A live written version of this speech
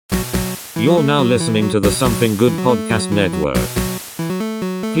You're now listening to the Something Good Podcast Network.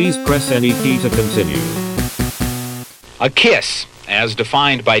 Please press any key to continue. A kiss, as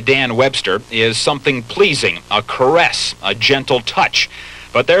defined by Dan Webster, is something pleasing, a caress, a gentle touch.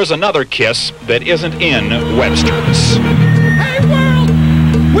 But there's another kiss that isn't in Webster's. Hey world,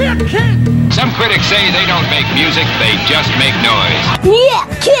 we're kids! Some critics say they don't make music, they just make noise. Yeah,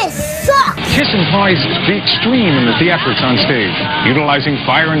 Kiss sucks! Kiss implies the extreme in the theatrics on stage, utilizing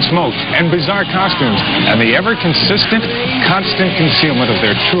fire and smoke and bizarre costumes, and the ever-consistent, constant concealment of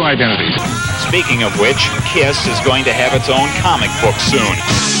their true identities. Speaking of which, Kiss is going to have its own comic book soon.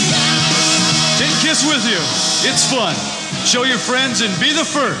 Take Kiss with you. It's fun. Show your friends and be the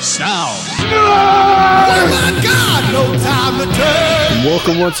first. Now. Oh my God, no time to turn.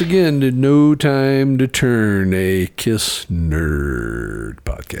 Welcome once again to No Time to Turn, a Kiss Nerd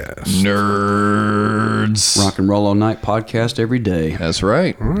podcast. Nerds. Rock and Roll All Night podcast every day. That's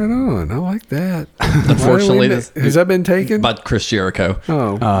right. Right on. I like that. Unfortunately, has that been taken? By Chris Jericho.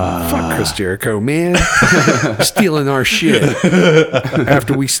 Oh, fuck Chris Jericho, man! Stealing our shit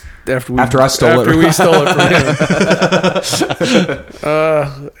after I stole it from him.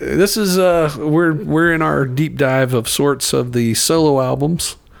 This is we're in our deep dive of sorts of the solo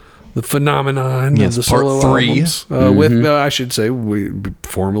albums, the phenomenon of the part solo 3. albums. With I should say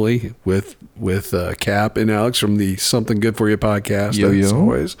formally with Cap and Alex from the Something Good For You podcast. As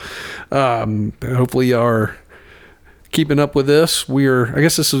always, hopefully you are keeping up with this. We've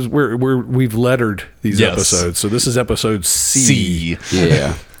lettered these episodes, so this is episode C.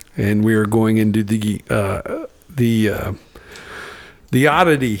 Yeah, and we are going into the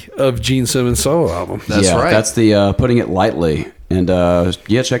oddity of Gene Simmons' solo album. That's right. That's the Putting It Lightly. And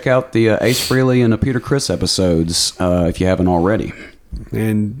check out the Ace Frehley and the Peter Criss episodes if you haven't already.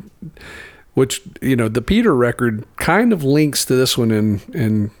 And which, the Peter record kind of links to this one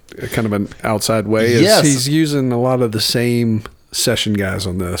in kind of an outside way. Yes. He's using a lot of the same session guys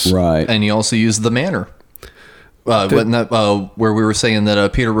on this. Right. And he also used the Manor. Wasn't that where we were saying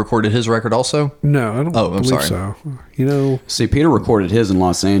that Peter recorded his record also? No, I don't I'm believe sorry. so. See, Peter recorded his in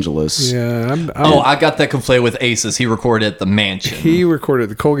Los Angeles. Yeah. I got that conflated with Aces. He recorded at the Mansion. He recorded at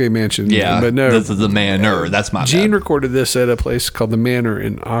the Colgate Mansion. Yeah, but no. this is the Manor. That's my Gene bad. recorded this at a place called the Manor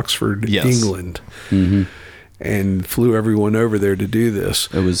in Oxford, England. Mm-hmm. And flew everyone over there to do this.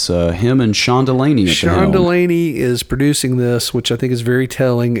 It was him and Sean Delaney at the Sean helm. Delaney is producing this, which I think is very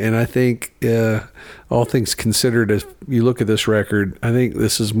telling. And I think, all things considered, if you look at this record, I think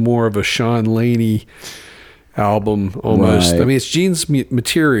this is more of a Sean Laney album almost. Right. I mean, it's Gene's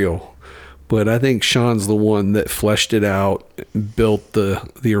material, but I think Sean's the one that fleshed it out, built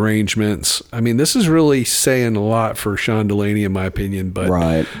the arrangements. I mean, this is really saying a lot for Sean Delaney, in my opinion. But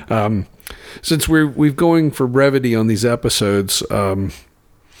right. Since we've going for brevity on these episodes, I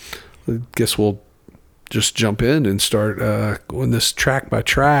guess we'll just jump in and start going this track by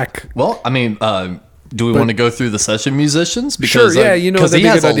track. Well, I mean, do we want to go through the session musicians? Because, sure, yeah, because he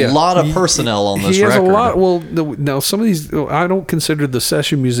has a lot of personnel on this record. He has a lot. Well, now some of these, I don't consider the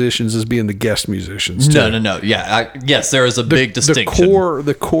session musicians as being the guest musicians. Too. No. Yeah, yes, there is a big distinction.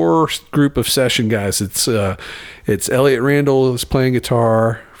 The core group of session guys. It's Elliot Randall is playing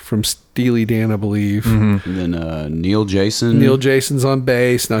guitar from Steely Dan, I believe. Mm-hmm. And then Neil Jason. Neil Jason's on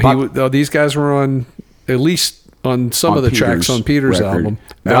bass. Now these guys were on at least on some of the tracks on Peter's album.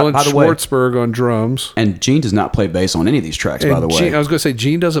 Alan Schwartzberg on drums. And Gene does not play bass on any of these tracks, by the way. I was going to say,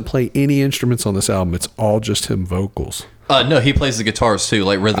 Gene doesn't play any instruments on this album. It's all just him vocals. No, he plays the guitars too,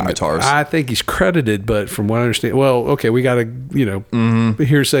 like rhythm guitars. I think he's credited, but from what I understand, well, okay, we got to,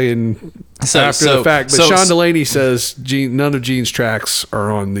 hearsay after the fact. But Sean Delaney says none of Gene's tracks are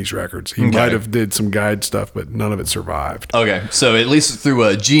on these records. He might have did some guide stuff, but none of it survived. Okay, so at least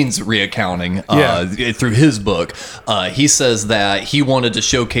through Gene's reaccounting, through his book, he says that he wanted to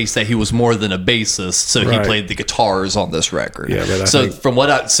showcase that he was more than a bassist, so he played the guitars on this record. Yeah, but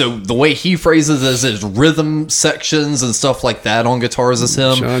the way he phrases it is rhythm sections and stuff like that on guitars is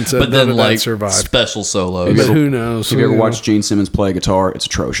him. Sean said but then like survived. Special solos. But who knows? Have you ever watched Gene Simmons play guitar? It's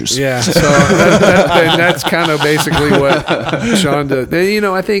atrocious. Yeah, so that's kind of basically what Sean did. And,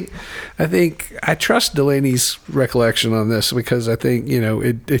 I think I trust Delaney's recollection on this because I think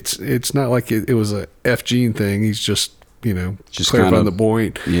it's not like it was a F Gene thing. He's just clarifying the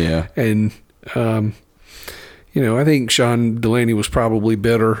point. Yeah, and I think Sean Delaney was probably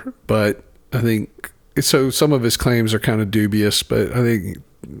bitter, but I think. So some of his claims are kind of dubious, but I think,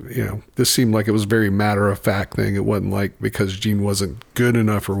 this seemed like it was a very matter-of-fact thing. It wasn't like because Gene wasn't good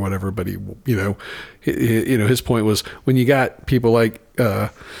enough or whatever, but he, his point was when you got people like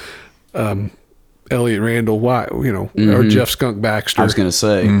Elliot Randall, why, or Jeff Skunk Baxter. I was going to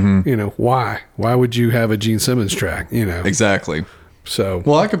say, why? Why would you have a Gene Simmons track? Exactly. So,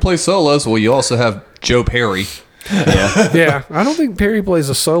 well, I could play solos. Well, you also have Joe Perry. Yeah. Yeah. I don't think Perry plays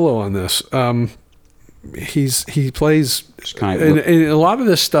a solo on this. He plays kind of, and a lot of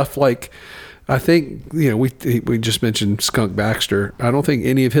this stuff, like, I think, we just mentioned Skunk Baxter. I don't think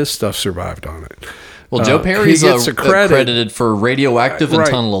any of his stuff survived on it. Well, Joe Perry's credited for Radioactive and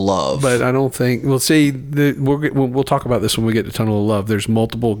Tunnel of Love. But I don't think, we'll talk about this when we get to Tunnel of Love. There's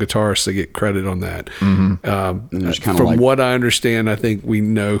multiple guitarists that get credit on that. Mm-hmm. From what I understand, I think we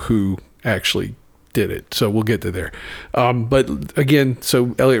know who actually did it. So we'll get to there. But again,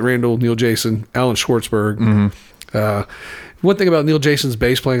 so Elliot Randall, Neil Jason, Alan Schwartzberg. Mm-hmm. One thing about Neil Jason's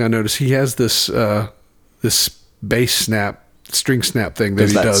bass playing, I noticed he has this bass snap, string snap thing that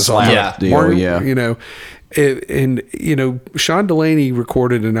he does. Sean Delaney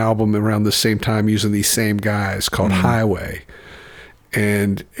recorded an album around the same time using these same guys called Highway,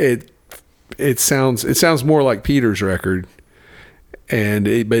 and it sounds more like Peter's record, but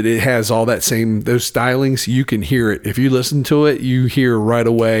it has all that same, those stylings. You can hear it if you listen to it. You hear right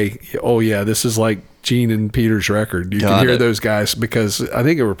away. Oh yeah, this is like Gene and Peter's record. You can hear those guys, because I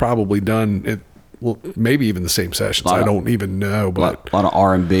think it were probably done at, maybe even the same sessions. I don't even know, but a lot of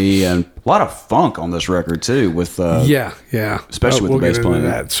R&B and a lot of funk on this record too. With especially with the bass playing.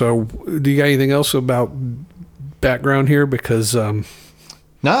 That. So, do you got anything else about background here? Because no,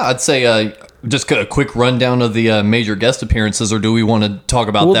 I'd say just a quick rundown of the major guest appearances, or do we want to talk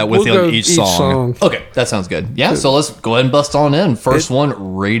about that with each song? Okay, that sounds good. Yeah, so let's go ahead and bust on in. First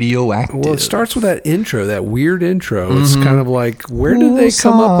one, Radioactive. Well, it starts with that intro, that weird intro. It's kind of like, where did they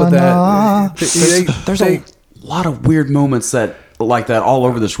come up with that? There's a lot of weird moments like that all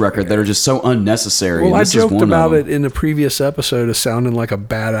over this record that are just so unnecessary. Well, I joked about it in the previous episode of sounding like a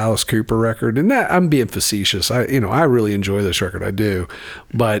bad Alice Cooper record, and that, I'm being facetious. I really enjoy this record, I do,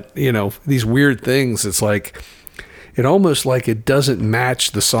 but these weird things, it's like, it almost like it doesn't match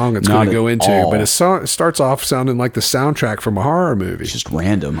the song it's going to go into, but it starts off sounding like the soundtrack from a horror movie. It's just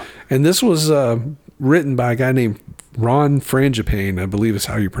random. And this was written by a guy named Ron Frangipane, I believe is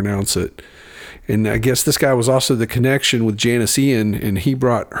how you pronounce it. And I guess this guy was also the connection with Janice Ian, and he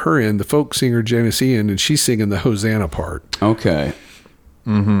brought her in, the folk singer Janice Ian, and she's singing the Hosanna part. Okay.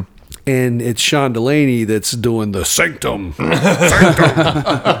 Mm-hmm. And it's Sean Delaney that's doing the Sanctum.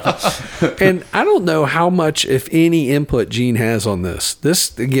 And I don't know how much, if any, input Gene has on this.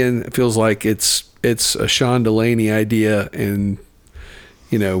 This, again, feels like it's a Sean Delaney idea, and,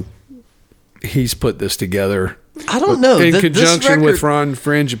 he's put this together. I don't know. In conjunction with Ron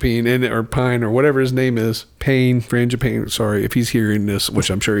Frangipane, or Pine, or whatever his name is. Frangipane, sorry, if he's hearing this, which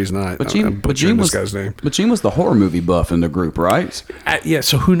I'm sure he's not. But Gene was this guy's name. But Gene was the horror movie buff in the group, right? Yeah,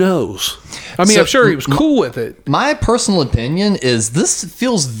 so who knows? I mean, I'm sure he was cool with it. My personal opinion is this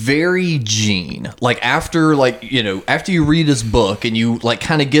feels very Gene. Like, after you read his book and you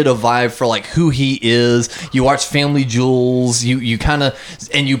kind of get a vibe for who he is, you watch Family Jewels, you kind of,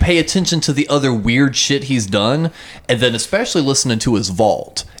 and you pay attention to the other weird shit he's done, and then especially listening to his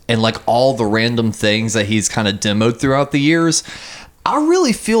vault and all the random things that he's kind of demoed throughout the years. I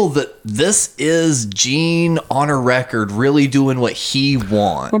really feel that this is Gene on a record really doing what he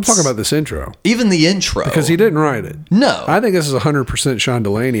wants. I'm talking about this intro. Even the intro. Because he didn't write it. No. I think this is 100% Sean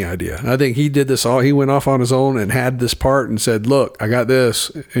Delaney idea. I think he did this all. He went off on his own and had this part and said, look, I got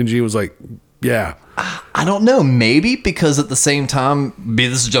this. And Gene was like, yeah. I don't know. Maybe because at the same time,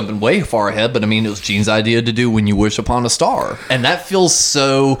 this is jumping way far ahead, but I mean, it was Gene's idea to do When You Wish Upon a Star. And that feels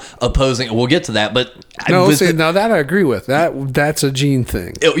so opposing. We'll get to that, but... now that I agree with. That's a Gene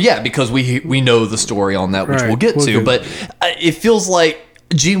thing. Because we know the story on that, which we'll get to. But it feels like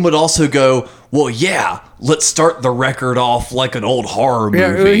Gene would also go, well, yeah, let's start the record off like an old horror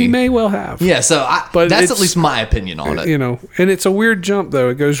movie. Yeah, he may well have. Yeah, so that's at least my opinion on it. And it's a weird jump, though.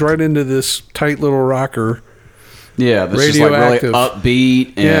 It goes right into this tight little rocker. Yeah, this is really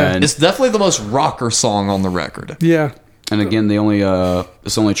upbeat. And it's definitely the most rocker song on the record. Yeah. And again,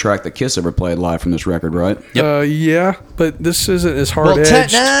 it's the only track that Kiss ever played live from this record, right? Yep. Yeah, but this isn't as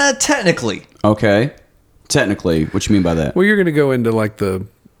hard-edged. Well, technically. Okay. Technically, what you mean by that? Well, you're going to go into the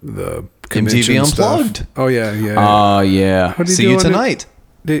MTV Unplugged. Stuff. Oh yeah. Yeah. See you tonight.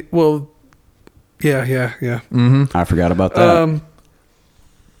 Yeah. Mm-hmm. I forgot about that.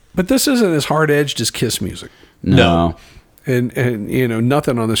 But this isn't as hard edged as Kiss music. No. And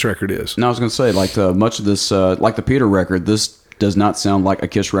nothing on this record is. No, I was going to say, much of this, like the Peter record, this does not sound like a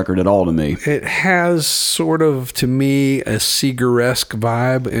Kiss record at all to me. It has sort of, to me, a Seeger-esque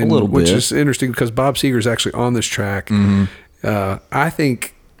vibe, a little bit, which is interesting because Bob Seger's actually on this track. Mm-hmm. I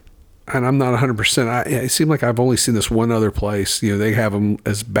think and I'm not 100%. It seemed like I've only seen this one other place. You know, they have him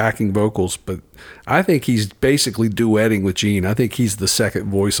as backing vocals, but I think he's basically duetting with Gene. I think he's the second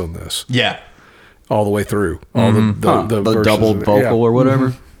voice on this. Yeah. All the way through. All the double vocal or whatever.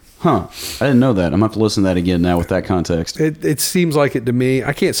 Mm-hmm. Huh. I didn't know that. I'm going to have to listen to that again now with that context. It seems like it to me.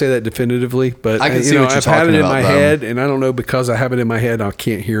 I can't say that definitively, but I can see what you're I've talking had it in about, my though. head, and I don't know, because I have it in my head, I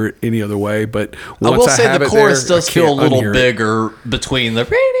can't hear it any other way. But I once will say have the it chorus there, does I feel a can't little unhear it. bigger between the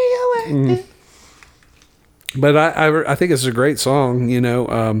radioactive. But I think it's a great song, you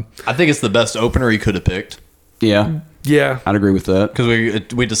know. I think it's the best opener he could have picked. Yeah. Yeah. I'd agree with that.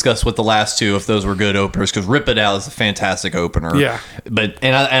 Because we discussed with the last two if those were good openers. Because Rip It Out is a fantastic opener. Yeah. But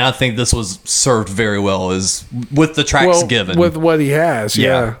I think this was served very well as with the tracks given. with what he has.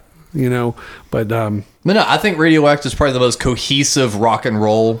 Yeah. You know, but But no, I think Radioactive is probably the most cohesive rock and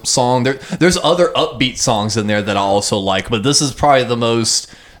roll song. There's other upbeat songs in there that I also like, but this is probably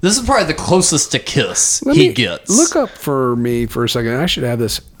the closest to Kiss he gets. Look up for me for a second. I should have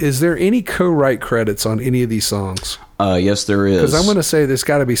this. Is there any co-write credits on any of these songs? Yes, there is. Because I'm going to say there's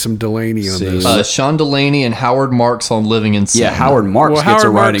got to be some Delaney on this. Sean Delaney and Howard Marks on Living in Sin. Yeah, Howard Marks gets a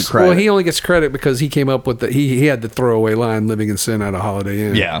writing credit. Well, he only gets credit because he came up with he had the throwaway line "Living in Sin" out of Holiday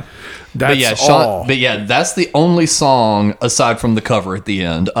Inn. Yeah. That's all. But yeah, that's the only song aside from the cover at the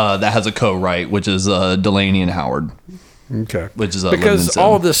end that has a co-write, which is Delaney and Howard. Okay. Which is because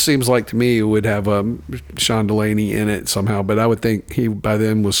all of this seems like to me would have Sean Delaney in it somehow, but I would think he by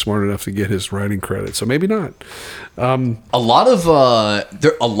then was smart enough to get his writing credit, so maybe not. A lot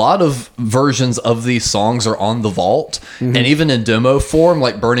of versions of these songs are on the vault, and even in demo form,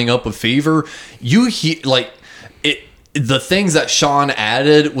 like "Burning Up with Fever," you hear like it. The things that Sean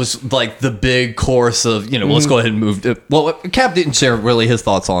added was like the big chorus of, you know, let's go ahead and move to, well, Cap didn't share really his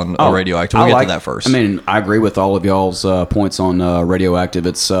thoughts on Radioactive. We'll get to that first. I mean, I agree with all of y'all's points on Radioactive.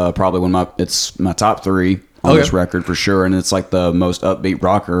 It's probably it's my top three on this record for sure, and it's like the most upbeat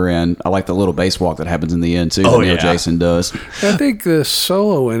rocker, and I like the little bass walk that happens in the end too. That Jason does. I think the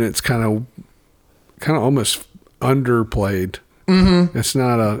solo in it's kind of almost underplayed. Mm-hmm. It's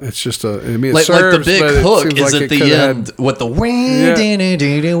not it's just a. I mean, it serves, like the big hook is at the end with the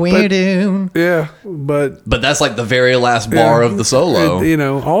yeah, but that's like the very last bar of the solo. You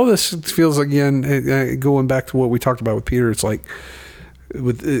know, all this feels again going back to what we talked about with Peter. It's like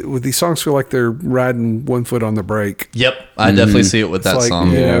with these songs feel like they're riding one foot on the brake. Yep, I definitely see it with that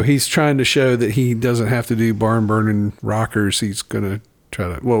song. You know, he's trying to show that he doesn't have to do barn burning rockers. He's gonna try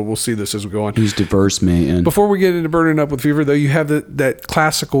to. Well, we'll see this as we go on. He's diverse, man. Before we get into Burning Up with Fever, though, you have that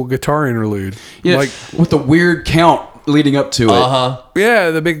classical guitar interlude. Yeah, like with the weird count leading up to it.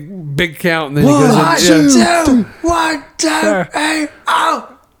 Yeah, the big count, and then he goes in. 1, 2, 3,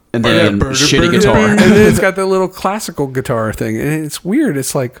 oh. And then shitty guitar. And then it's got that little classical guitar thing, and it's weird.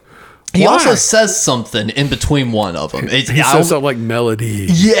 It's like. He also says something in between one of them. He says something like melody.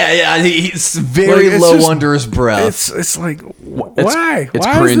 Yeah, he's very low under his breath. It's like, why? It's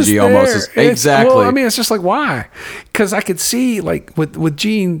why cringy is this almost. Exactly. Well, I mean, it's just like, why? Because I could see, like, with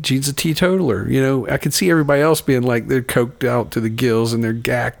Gene's a teetotaler. You know, I could see everybody else being like, they're coked out to the gills and they're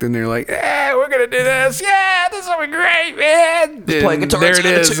gacked and they're like, we're going to do this. Yeah, this will be great, man. Play guitar. There it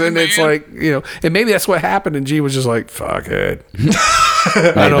is. And it's like, you know, and maybe that's what happened. And Gene was just like, fuck it.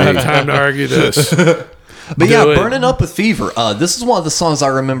 I don't have time to argue this. But Burning Up with Fever. This is one of the songs I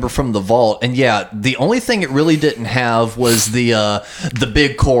remember from the vault, and the only thing it really didn't have was the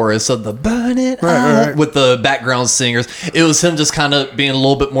big chorus of the "Burn It Up" with the background singers. It was him just kind of being a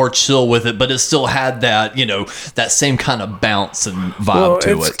little bit more chill with it, but it still had that that same kind of bounce and vibe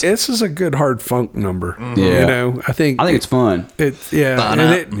to it. This is a good hard funk number. Yeah, you know, I think it's fun. It's got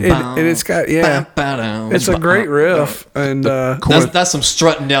it's a great riff, and that's some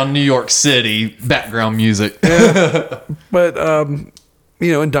strutting down New York City background music. Yeah. But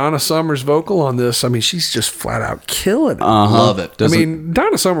and Donna Summer's vocal on this, I mean, she's just flat out killing it. Love it. I mean,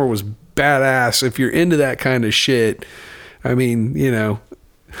 Donna Summer was badass. If you're into that kind of shit, I mean, you know,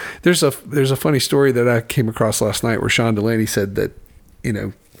 there's a funny story that I came across last night where Sean Delaney said that, you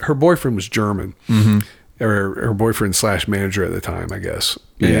know, her boyfriend was German, or her boyfriend / manager at the time, I guess,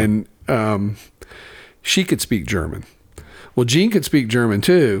 and she could speak German. Well, Gene could speak German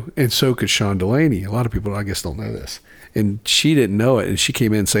too, and so could Sean Delaney. A lot of people, I guess, don't know this. and she didn't know it, and she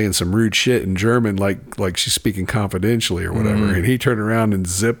came in saying some rude shit in German, like she's speaking confidentially or whatever, and he turned around and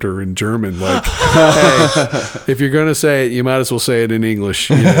zipped her in German, like, hey, if you're gonna say it, you might as well say it in English.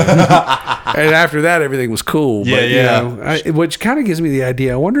 You know? And after that, everything was cool. But, you know, which kind of gives me the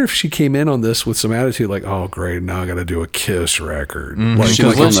idea. I wonder if she came in on this with some attitude, like, oh great, now I got to do a Kiss record. Like, was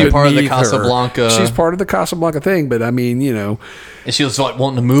she part of the Casablanca? She's part of the Casablanca thing, but I mean, you know. And she was like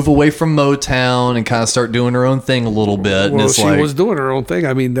wanting to move away from Motown and kind of start doing her own thing a little bit. Well, and she was doing her own thing.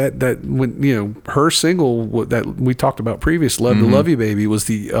 I mean, that when, you know, her single that we talked about previous, "Love to Love You Baby," was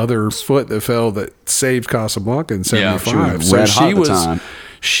the other foot that fell that saved Casablanca in '75.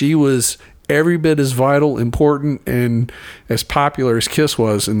 She was every bit as vital, important, and as popular as Kiss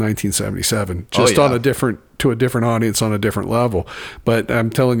was in 1977. Just on a different audience on a different level. But I'm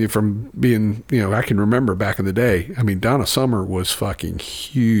telling you, from being, you know, I can remember back in the day. I mean, Donna Summer was fucking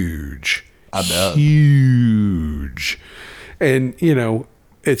huge. I bet. Huge. And, you know,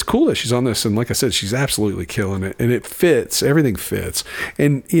 it's cool that she's on this, and like I said, she's absolutely killing it, and it fits. Everything fits.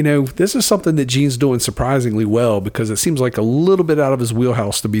 And, you know, this is something that Gene's doing surprisingly well, because it seems like a little bit out of his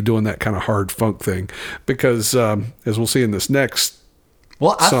wheelhouse to be doing that kind of hard funk thing, because as we'll see in this next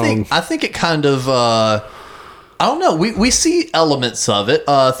song, I think it kind of I don't know, we see elements of it.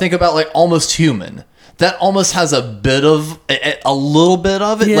 Think about like Almost Human. That almost has a little bit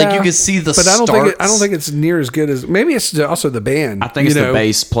of it. Yeah, like you can see the starts. I don't think it's near as good as, maybe it's also the band. I think it's the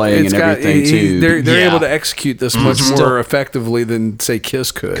bass playing and everything too. They're able to execute this much more effectively than say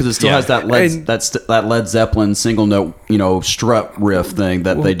Kiss could, because it still has that Led Zeppelin single note, you know, strut riff thing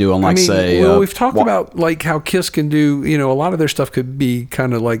that they do on, like, we've talked about like how Kiss can do, you know, a lot of their stuff could be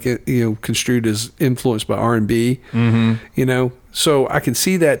kind of like, you know, construed as influenced by R&B, you know. So I can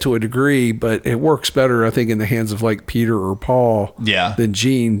see that to a degree, but it works better, I think, in the hands of like Peter or Paul than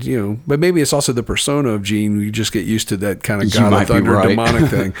Gene, you know. But maybe it's also the persona of Gene. You just get used to that kind of God of Thunder demonic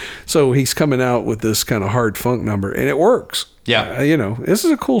thing. So he's coming out with this kind of hard funk number, and it works. Yeah, you know, this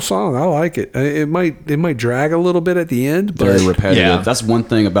is a cool song. I like it. It might drag a little bit at the end, but very repetitive. Yeah. That's one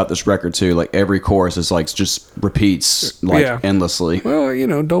thing about this record too. Like every chorus is like just repeats like endlessly. Well, you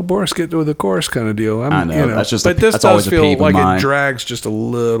know, don't bore us, get to the chorus kind of deal. I know. You know, that's just. But this does feel like it drags just a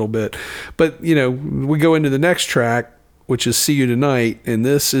little bit. But you know, we go into the next track, which is "See You Tonight," and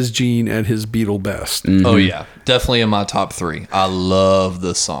this is Gene at his Beatle best. Oh yeah, definitely in my top 3. I love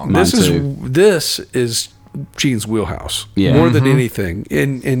this song. This is Gene's wheelhouse more than anything.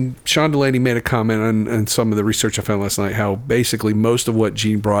 And Sean Delaney made a comment on some of the research I found last night, how basically most of what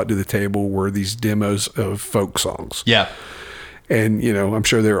Gene brought to the table were these demos of folk songs. Yeah. And, you know, I'm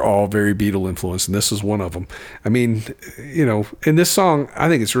sure they're all very Beatle influenced, and this is one of them. I mean, you know, in this song, I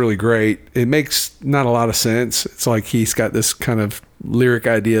think it's really great. It makes not a lot of sense. It's like he's got this kind of lyric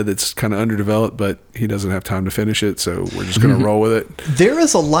idea that's kind of underdeveloped, but he doesn't have time to finish it, so we're just going to roll with it. There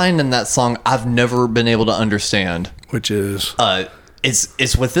is a line in that song I've never been able to understand. Which is?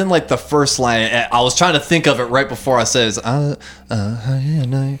 It's within like the first line. I was trying to think of it right before I said it.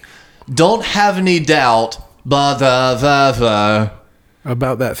 Don't have any doubt about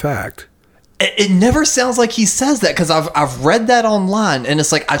that fact. It never sounds like he says that, because I've read that online, and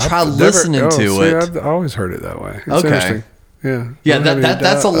it's like I try listening to it. I've always heard it that way. It's interesting. Yeah,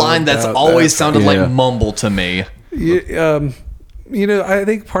 that's a line that's always sounded like mumble to me. Yeah, you know, I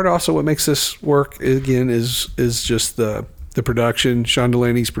think part of also what makes this work again is just the production, Sean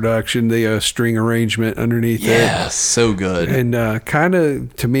Delaney's production, the string arrangement underneath it. Yeah, so good. And kind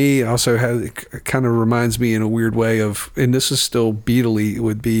of, to me, also kind of reminds me in a weird way of, and this is still Beatle-y,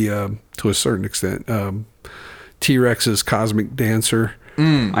 would be to a certain extent, T-Rex's Cosmic Dancer.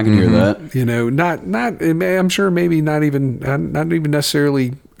 I can hear that. You know, not. I'm sure maybe not even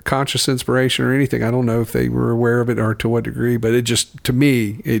necessarily conscious inspiration or anything. I don't know if they were aware of it or to what degree, but it just, to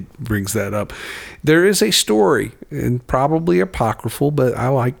me, it brings that up. There is a story, and probably apocryphal, but I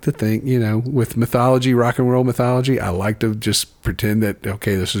like to think, you know, with mythology, rock and roll mythology, I like to just pretend that,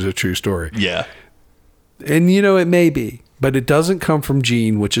 okay, this is a true story. Yeah. And, you know, it may be. But it doesn't come from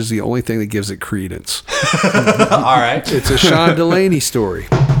Gene, which is the only thing that gives it credence. All right. It's a Sean Delaney story.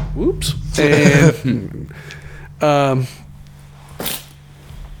 Whoops. And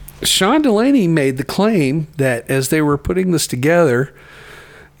Sean Delaney made the claim that as they were putting this together,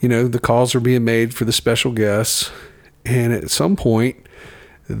 you know, the calls were being made for the special guests, and at some point,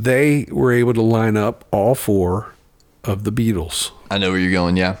 they were able to line up all 4 of the Beatles. I know where you're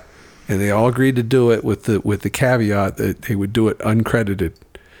going, yeah. And they all agreed to do it with the caveat that they would do it uncredited.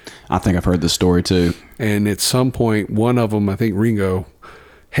 I think I've heard this story too. And at some point, one of them, I think Ringo,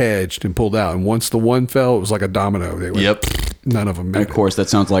 hedged and pulled out. And once the one fell, it was like a domino. They went, none of them made And of course, that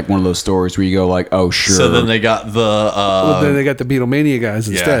sounds like one of those stories where you go like, oh, sure. So then they got then they got the Beatlemania guys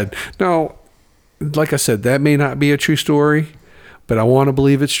instead. Now, like I said, that may not be a true story, but I want to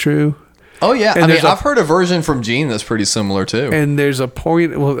believe it's true. Oh, yeah. And I mean, I've heard a version from Gene that's pretty similar, too. And there's a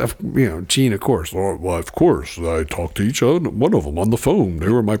point, Gene, of course. Well, of course, I talked to each one of them on the phone. They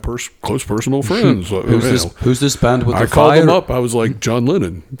were my close personal friends. Who's this band with the fire? I called them up. I was like, John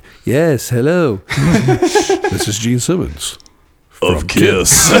Lennon. Yes, hello. This is Gene Simmons. Of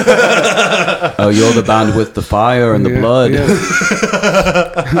Kiss. Oh, you're the band with the fire and the blood.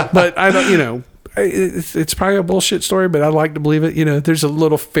 Yeah. But I don't, it's probably a bullshit story, but I like to believe it. There's a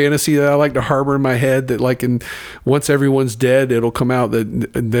little fantasy that I like to harbor in my head that like once everyone's dead, it'll come out and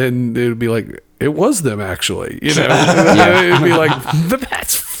then it'll be like, it was them actually, it'd be like,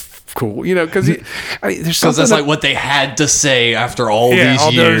 that's cool, because there's something that's like what they had to say after all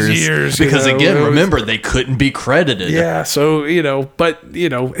these years. Because again, remember, they couldn't be credited. Yeah. So, but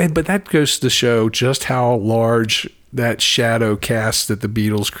that goes to show just how large that shadow cast that the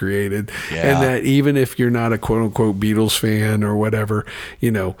Beatles created, and that even if you're not a quote unquote Beatles fan or whatever,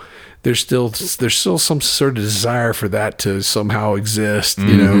 there's still some sort of desire for that to somehow exist.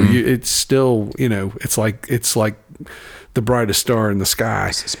 It's still, it's like the brightest star in the sky.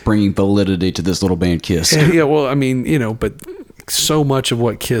 It's bringing validity to this little band Kiss. Yeah. Well, I mean, but so much of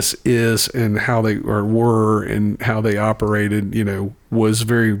what Kiss is and how they were and how they operated, was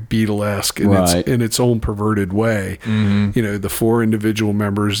very Beatlesque in its own perverted way. Mm-hmm. The 4 individual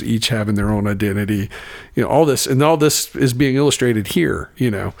members each having their own identity, all this is being illustrated here,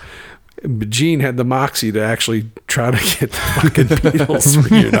 But Gene had the moxie to actually try to get the fucking Beatles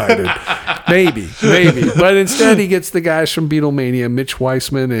reunited. Maybe. But instead he gets the guys from Beatlemania, Mitch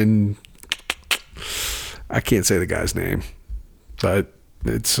Weissman and I can't say the guy's name. But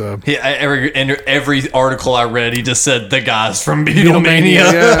it's every article I read, he just said the guys from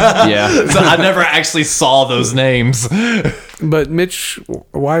Beatlemania. Yeah. So I never actually saw those names. But Mitch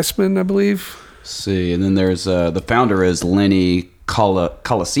Weissman, I believe. Let's see, and then there's the founder is Lenny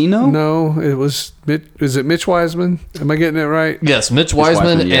Colosino. No, it was is it Mitch Weissman? Am I getting it right? Yes, Mitch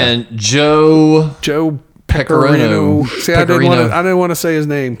Weissman and Joe Pecorino. See, I didn't want to say his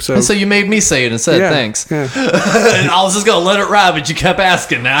name. So you made me say it instead. Thanks. Yeah. And I was just going to let it ride, but you kept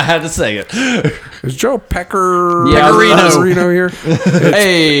asking. Now I had to say it. Is Joe Pecorino here?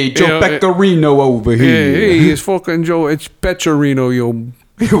 Hey, Joe Pecorino over here. Hey, it's fucking Joe. It's Pecorino, you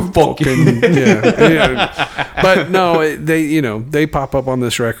fucking But no, they pop up on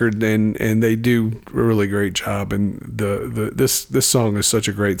this record and they do a really great job. And this song is such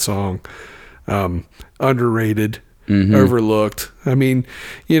a great song. Underrated, overlooked. I mean,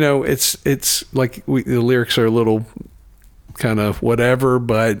 it's like the lyrics are a little kind of whatever,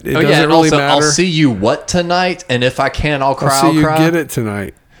 but it doesn't really matter. I'll see you what tonight, and if I can, I'll cry. I'll see you get it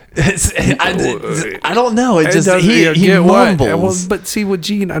tonight. I don't know. It just he mumbles. But see, with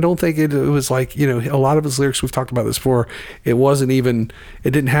Gene, I don't think it was like a lot of his lyrics. We've talked about this before. It wasn't even. It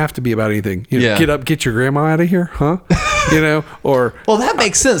didn't have to be about anything. Get up, get your grandma out of here, huh? Or well, that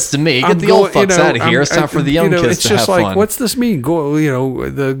makes sense to me. Get the old fucks out of here. It's time for the young kids to have fun. It's just like, what's this mean?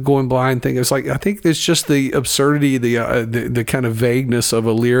 The going blind thing. It's like I think it's just the absurdity, the kind of vagueness of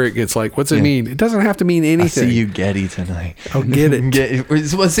a lyric. It's like, what's it mean? It doesn't have to mean anything. I see you Getty tonight. I'll get it.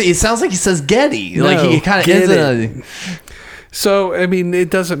 It sounds like he says Getty. Like he kind of is So, I mean, it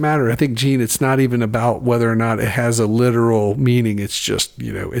doesn't matter. I think, Gene, it's not even about whether or not it has a literal meaning. It's just,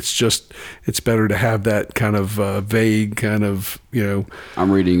 it's better to have that kind of vague kind of,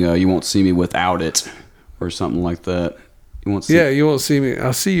 I'm reading You Won't See Me Without It or something like that. You won't see you won't see me.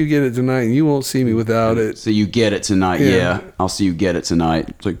 I'll see you get it tonight, and you won't see me without it. So you get it tonight, yeah. I'll see you get it tonight.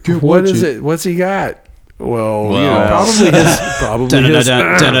 It's like, what is it? What's he got? Well, probably his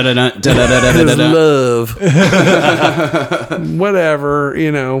love. Whatever,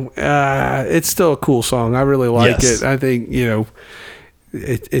 it's still a cool song. I really like it. I think,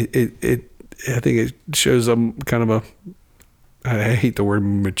 I think it shows kind of a, I hate the word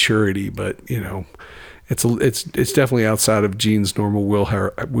maturity, but it's definitely outside of Gene's normal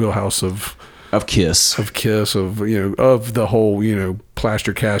wheelhouse of Kiss, of the whole,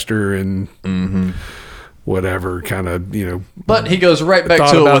 plaster caster and whatever kind of, But he goes right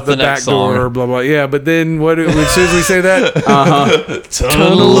back to it with the next song. Door, blah, blah. Yeah, but then as soon as we say that,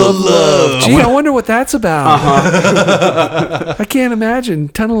 Tunnel of Love. Gee, I wonder what that's about. I can't imagine.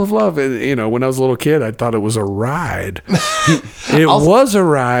 Tunnel of Love. When I was a little kid, I thought it was a ride. It was a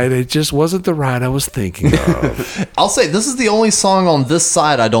ride. It just wasn't the ride I was thinking of. I'll say this is the only song on this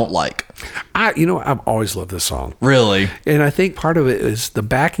side I don't like. I've always loved this song. Really? And I think part of it is the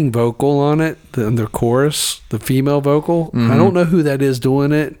backing vocal on it, the chorus, the female vocal. I don't know who that is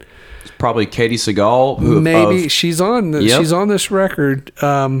doing it. It's probably Katie Seagal. Maybe she's on this record.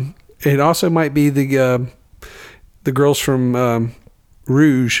 It also might be the girls from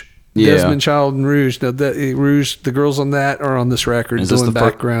Rouge. Yeah. Desmond Child and Rouge. Now, Rouge, the girls on that are on this record doing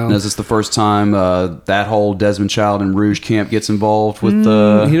background. Is this the first time that whole Desmond Child and Rouge camp gets involved with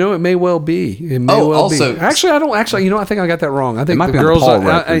the? It may well be. It may well be. Actually, I don't. Actually, I think I got that wrong. I think the girls.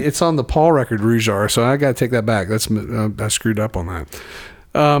 It's on the Paul record. Rouge are. So I got to take that back. That's I screwed up on that.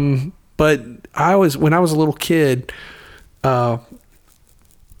 But when I was a little kid, I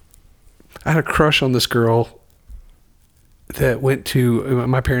had a crush on this girl that went to,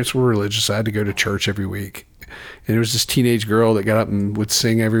 my parents were religious. I had to go to church every week. And there was this teenage girl that got up and would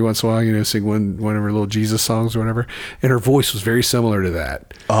sing every once in a while, sing one of her little Jesus songs or whatever. And her voice was very similar to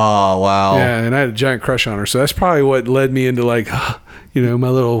that. Oh, wow. Yeah, and I had a giant crush on her. So that's probably what led me into my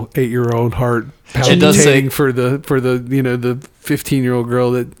little 8-year-old heart palpitating for the 15-year-old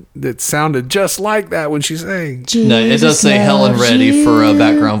girl that sounded just like that when she sang. No, it does say Helen Reddy for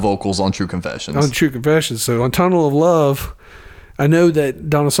background vocals on True Confessions. On True Confessions. So on Tunnel of Love, I know that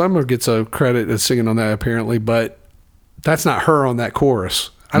Donna Summer gets a credit as singing on that apparently, but that's not her on that chorus.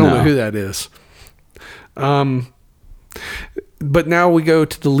 I don't know who that is. But now we go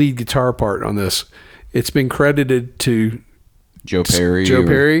to the lead guitar part on this. It's been credited to Joe Perry,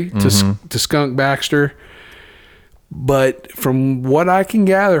 to Skunk Baxter. But from what I can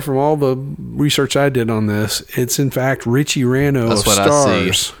gather from all the research I did on this, it's in fact Richie Rano of Stars.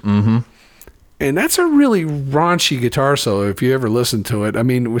 I see. Mm-hmm. And that's a really raunchy guitar solo if you ever listen to it. I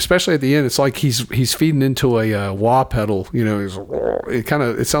mean, especially at the end, it's like he's feeding into a wah pedal.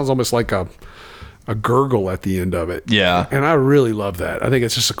 It sounds almost like a gurgle at the end of it. Yeah. And I really love that. I think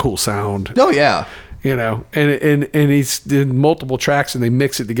it's just a cool sound. Oh yeah. And he's in multiple tracks and they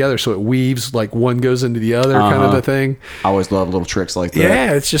mix it together so it weaves, like one goes into the other kind of a thing. I always love little tricks like that.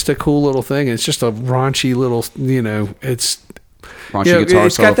 Yeah, it's just a cool little thing. It's just a raunchy little, it's raunchy guitar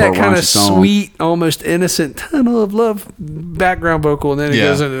it's got that kind of song. sweet, almost innocent Tunnel of Love background vocal, and then it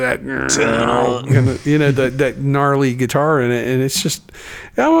goes into that, that gnarly guitar in it, and it's just,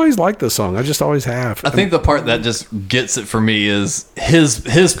 I always liked this song. I just always have. I think the part that just gets it for me is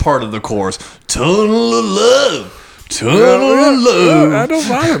his part of the chorus, Tunnel of Love. Tunnel of Love. That don't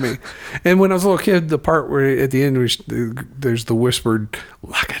bother me. And when I was a little kid, the part where at the end there's the whispered,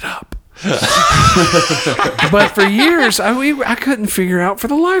 lock it up. But for years, I couldn't figure out for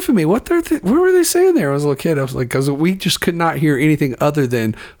the life of me what were they saying there. I was a little kid. I was like, because we just could not hear anything other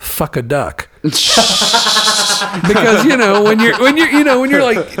than "fuck a duck." Because when you're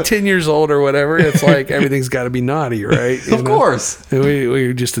like 10 years old or whatever, it's like everything's got to be naughty, right? Of course. And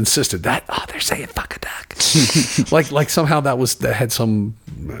we just insisted that they're saying "fuck a duck," like somehow that had some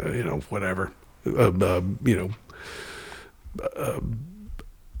whatever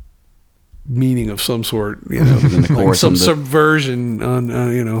meaning of some sort, like some subversion on,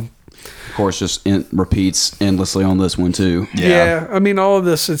 Of course, just repeats endlessly on this one too. Yeah. I mean, all of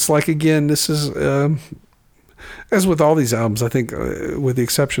this, it's like, again, this is, as with all these albums, I think, with the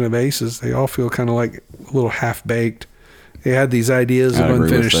exception of Aces, they all feel kind of like a little half-baked. They had these ideas of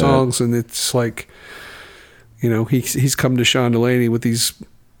unfinished songs, and it's like, he's come to Sean Delaney with these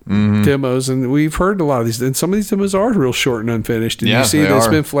demos, and we've heard a lot of these, and some of these demos are real short and unfinished, and you see that it's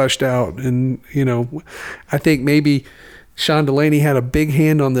been fleshed out. And I think maybe Sean Delaney had a big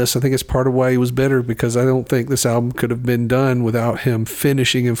hand on this. I think it's part of why he was bitter, because I don't think this album could have been done without him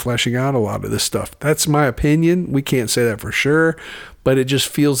finishing and fleshing out a lot of this stuff. That's my opinion. We can't say that for sure, but it just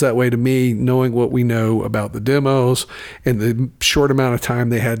feels that way to me, knowing what we know about the demos and the short amount of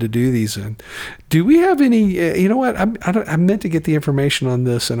time they had to do these in. Do we have any, you know what? I meant to get the information on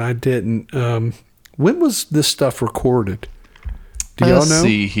this and I didn't. When was this stuff recorded? Do y'all know? Let's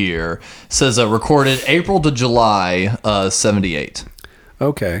see here. It says recorded April to July 78.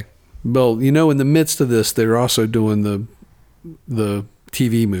 Okay. Well, in the midst of this, they're also doing the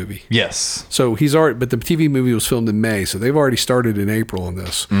TV movie. Yes. So but the TV movie was filmed in May, so they've already started in April on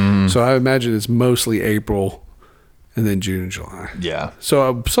this. So I imagine it's mostly April and then June and July. Yeah.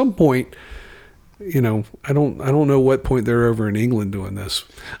 So at some point, I don't know what point they're over in England doing this.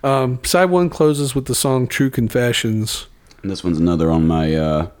 Side 1 closes with the song True Confessions. And this one's another on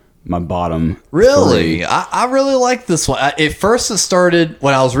my my bottom. Really? I really like this one. At first it started,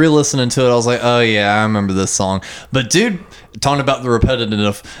 when I was re-listening to it, I was like, oh yeah, I remember this song. But dude, talking about the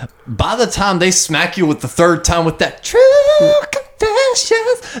repetitive, by the time they smack you with the third time with that True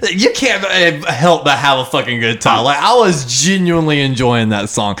confessions. You can't help but have a fucking good time. Like, I was genuinely enjoying that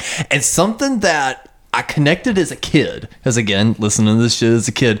song. And something that I connected as a kid, because again, listening to this shit as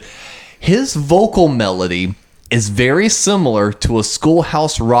a kid, his vocal melody is very similar to a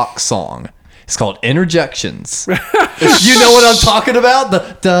Schoolhouse Rock song. It's called Interjections. You know what I'm talking about?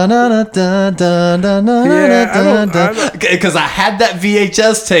 The da da da da da da da. Because I had that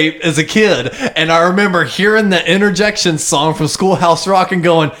VHS tape as a kid, and I remember hearing the Interjections song from Schoolhouse Rock and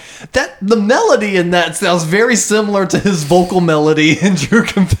going, "That the melody in that sounds very similar to his vocal melody in True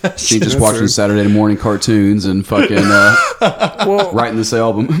Confessions." She just watching Saturday morning cartoons and fucking writing this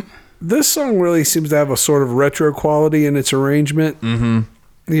album. This song really seems to have a sort of retro quality in its arrangement. Mm-hmm.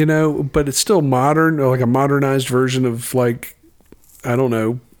 You know, but it's still modern, or like a modernized version of, like, I don't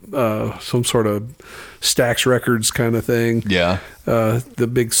know, some sort of Stax Records kind of thing. Yeah. The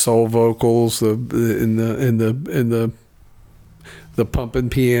big soul vocals, the pumping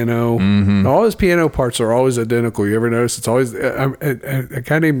piano. Mm-hmm. All his piano parts are always identical. You ever notice? It's always a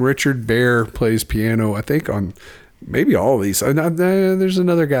guy named Richard Bear plays piano, I think, on maybe all of these. There's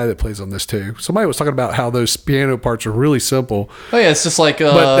another guy that plays on this too. Somebody was talking about how those piano parts are really simple. Oh yeah, it's just like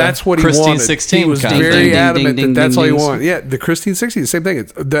but that's what Christine he wanted. 16 he was kind very of thing. adamant that that's all he wanted. Yeah, the Christine 16, same thing.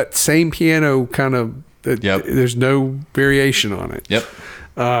 It's that same piano kind of. Yep. There's no variation on it. Yep.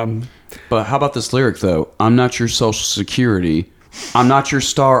 But how about this lyric though? I'm not your social security. I'm not your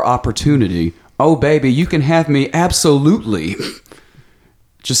star opportunity. Oh baby, you can have me absolutely.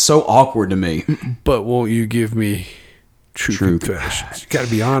 Just so awkward to me. But won't you give me true confessions? You got to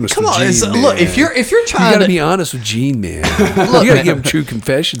be honest. Come with on, Gene, man. look, if you're trying, you got to be honest with Gene, man. Look, you got to give him true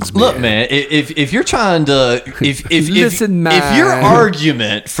confessions, man. Look, man, if you're trying to, Listen, man. if your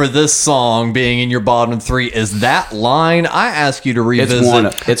argument for this song being in your bottom three is that line, I ask you to revisit.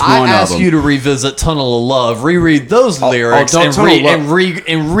 I ask you to revisit "Tunnel of Love," reread those lyrics, and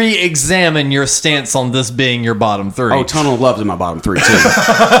re-examine your stance on this being your bottom three. Oh, "Tunnel of Love" is in my bottom three too.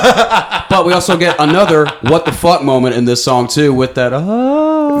 But we also get another "what the fuck" moment in this song too, with that.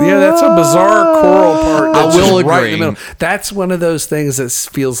 Oh, yeah, that's a bizarre choral part. I will agree. Right in the middle. That's one of those things that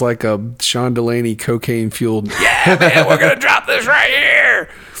feels like a Sean Delaney cocaine fueled. Yeah, man, we're gonna drop this right here.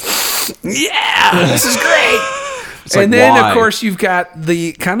 Yeah, this is great. And then, of course, you've got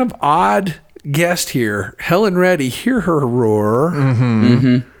the kind of odd guest here, Helen Reddy. Hear her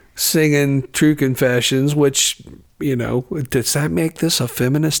roar, singing "True Confessions," which, you know, does that make this a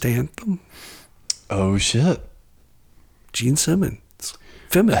feminist anthem? Oh shit, Gene Simmons.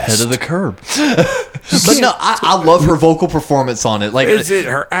 Feminist. Ahead of the curb. But no, I love her vocal performance on it. Like, is it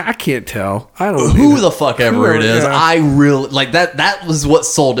her? I can't tell. I don't know. Who the fuck ever it is. Yeah. I really like that. That was what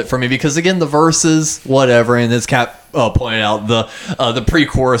sold it for me, because again, the verses, whatever, and this Cap pointed out, the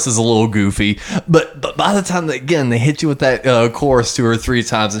pre-chorus is a little goofy, but by the time that, again, they hit you with that chorus 2 or 3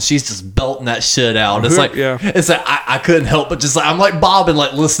 times, and she's just belting that shit out. It's like, it's like I couldn't help but just, I'm like bobbing,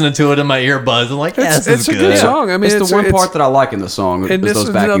 like listening to it in my earbuds. I'm like, yeah, it's a good song. I mean, it's the one part that I like in the song. And this those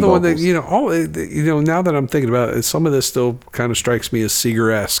is backing another vocals. one that, you know, now that I'm thinking about it, some of this still kind of strikes me as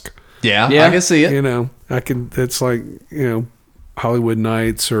Seeger-esque. Yeah, I can see it. You know, it's like, you know, Hollywood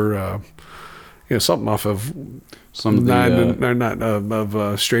Nights, or you know, something off of some of the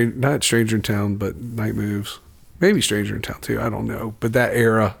not Stranger in Town, but Night Moves. Maybe Stranger in Town too. I don't know, but that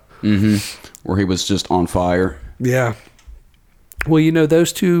era where he was just on fire. Yeah. Well, you know,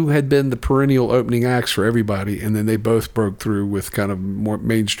 those two had been the perennial opening acts for everybody, and then they both broke through with kind of more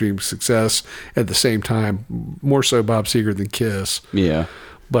mainstream success at the same time. More so Bob Seger than Kiss. Yeah.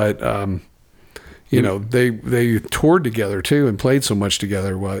 But you know, they toured together too and played so much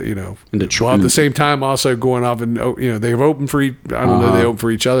together. While, you know, while at the same time also going off and, you know, they've opened for, I don't know, they opened for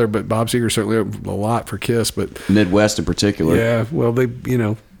each other, but Bob Seger certainly opened a lot for Kiss. But Midwest in particular. Yeah. Well, they, you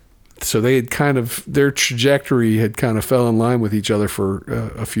know, so they had kind of, their trajectory had kind of fell in line with each other for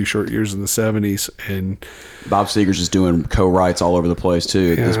a few short years in the 70s. And Bob Seger's just doing co-writes all over the place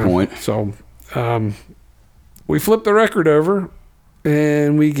too at this point. So we flipped the record over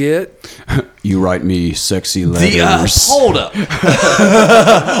and we get You Write Me Sexy Letters. Hold up.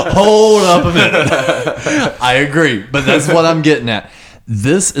 Hold up a minute. I agree, but that's what I'm getting at.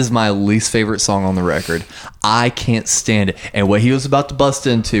 This is my least favorite song on the record. I can't stand it. And what he was about to bust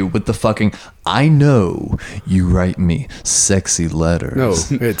into with the fucking, I know you write me sexy letters. No,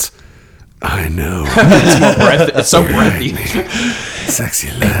 it's, I know. It's so breathy.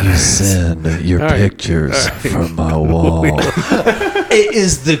 Sexy letters. You send your pictures from my wall. It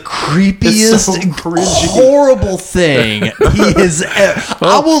is the creepiest, horrible thing he has ever.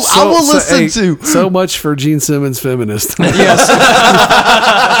 I will listen to. So much for Gene Simmons feminist. Yes.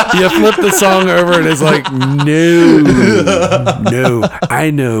 You flip the song over and it's like, no, I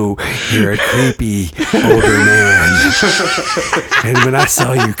know you're a creepy older man. And when I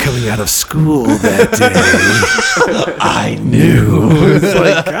saw you coming out of school that day, I knew. It's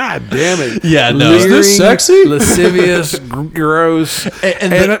like, God damn it. Yeah, no. Leering, is this sexy? Lascivious, gross.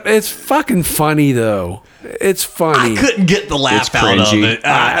 And it's fucking funny, though. It's funny. I couldn't get the laugh out of it.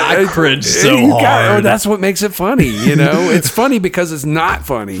 I cringed so hard. That's what makes it funny, you know? It's funny because it's not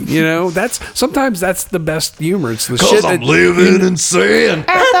funny, you know? Sometimes that's the best humor. It's the shit I'm living in sin.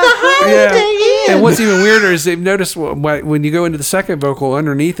 Yeah. And what's even weirder is they've noticed when you go into the second vocal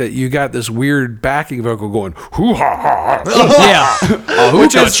underneath it, you got this weird backing vocal going, hoo ha ha. Yeah.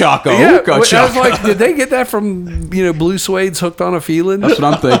 Which is Choco. Yeah, I was like, did they get that from, Blue Suede's Hooked on a Feeling? That's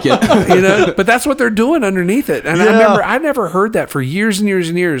what I'm thinking. But that's what they're doing underneath it. And I never heard that for years and years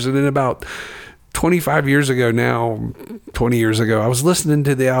and years. And then about 25 years ago now, 20 years ago, I was listening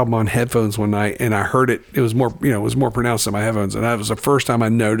to the album on headphones one night and I heard it. It was more, more pronounced in my headphones. And that was the first time I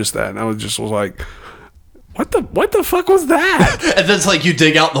noticed that. And I was like, what the fuck was that? And then it's like you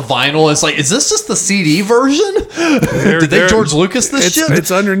dig out the vinyl. And it's like, is this just the CD version? Did they George Lucas this shit?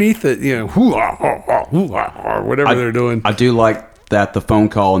 It's underneath it, whatever they're doing. I do like that the phone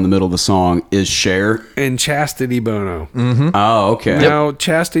call in the middle of the song is Cher and Chastity Bono. Mm-hmm. Oh, okay. Now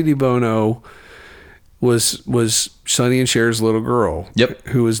Chastity Bono was Sonny and Cher's little girl. Yep.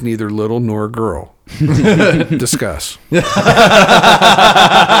 Who is neither little nor a girl. Discuss. This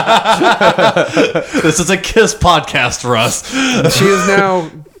is a Kiss podcast, Russ.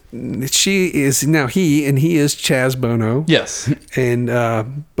 She is now he, and he is Chaz Bono. Yes. And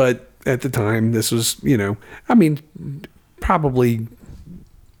but at the time, this was probably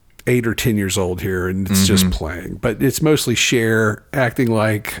 8 or 10 years old here, and it's just playing. But it's mostly Cher acting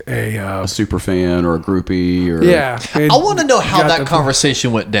like a super fan or a groupie. Or I want to know how that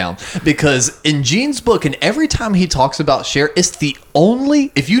conversation went down, because in Gene's book, and every time he talks about Cher, it's the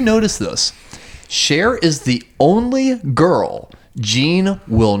only. If you notice this, Cher is the only girl Gene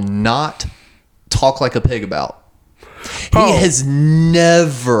will not talk like a pig about. He has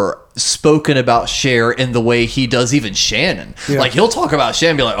never spoken about Cher in the way he does even Shannon. Yeah. Like, he'll talk about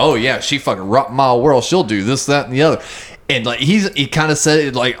Shannon and be like, oh yeah, she fucking rocked my world, she'll do this, that, and the other. And like he kind of said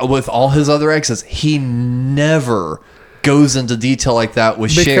it, like with all his other exes, he never goes into detail like that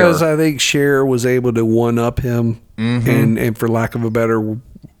with Cher. Because I think Cher was able to one up him, and for lack of a better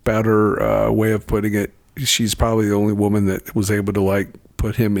way of putting it, she's probably the only woman that was able to like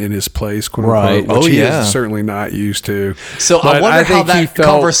put him in his place, quote unquote, which he is certainly not used to. So I wonder how that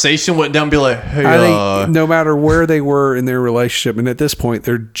conversation went down. Be like, hey, I think no matter where they were in their relationship, and at this point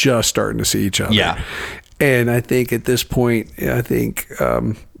they're just starting to see each other. Yeah, and I think at this point, I think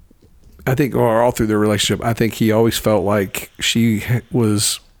all through their relationship, I think he always felt like she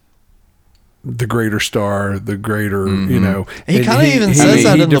was the greater star, the greater, He kind of even says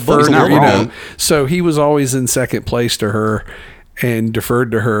that in the book. So he was always in second place to her and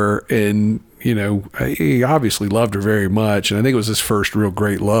deferred to her, and he obviously loved her very much, and I think it was his first real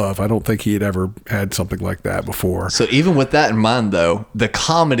great love. I don't think he had ever had something like that before. So even with that in mind, though, the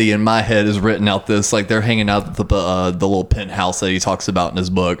comedy in my head is written out this, like they're hanging out at the little penthouse that he talks about in his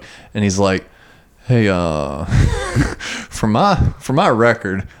book, and he's like, hey, for my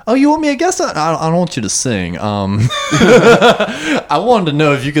record, oh, you want me to guess? I don't want you to sing. I wanted to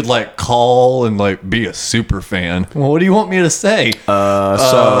know if you could like call and like be a super fan. Well, what do you want me to say? So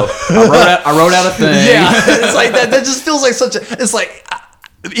I wrote out a thing. Yeah, it's like that just feels like such a. It's like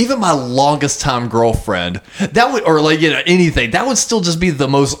even my longest time girlfriend, that would, or like anything, that would still just be the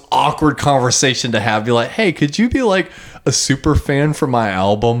most awkward conversation to have. Be like, hey, could you be like a super fan for my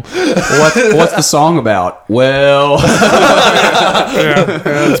album? What's the song about? Well, it's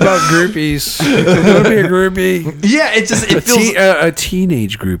about groupies. It's gonna be a groupie. Yeah, it feels a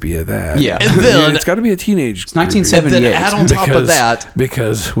teenage groupie of that. Yeah, and then it's got to be a teenage. It's 1978. And then add on top of that,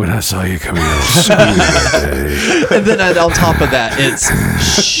 because when I saw you coming out of school that day, and then add on top of that, it's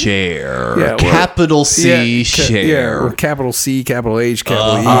Cher, capital C, Cher, capital C, capital H,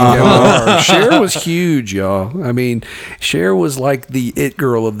 capital E, capital R. Cher was huge, y'all. I mean, Cher was like the it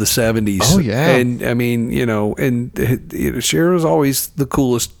girl of the 70s. Oh yeah. And I mean, Cher was always the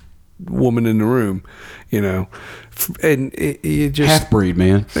coolest woman in the room, you know. And you just half-breed,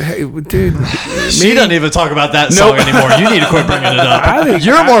 man. Hey, dude, she doesn't even talk about that song anymore. You need to quit bringing it up.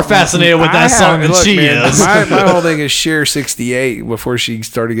 You're more fascinated with that song than she is. My whole thing is Cher 68 before she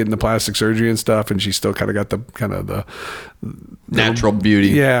started getting the plastic surgery and stuff, and she still kind of got the natural beauty.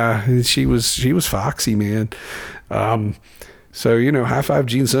 Yeah, she was foxy, man. So, you know, high five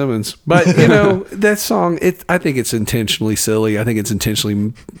Gene Simmons. But, you know, that song, I think it's intentionally silly. I think it's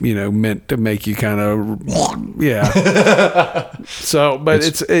intentionally, you know, meant to make you kind of, yeah. So, but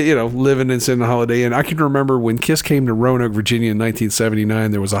it's you know, living in the Holiday Inn. I can remember when Kiss came to Roanoke, Virginia in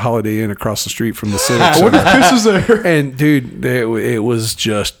 1979, there was a Holiday Inn across the street from the Civic Center. What if Kiss was there? And, dude, it was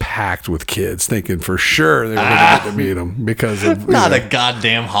just packed with kids thinking for sure they were going to get to meet them because of... Not a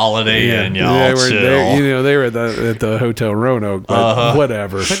goddamn Holiday Inn, y'all. They were at the Hotel Roanoke. But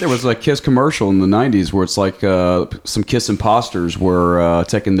whatever. I think there was a Kiss commercial in the 90s where it's like some Kiss imposters were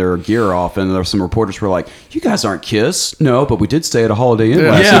taking their gear off, and there were some reporters were like, "You guys aren't Kiss." No, but we did stay at a Holiday Inn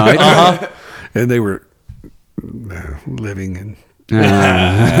last night. And they were living in...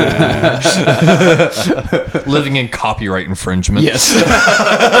 living in copyright infringement. Yes.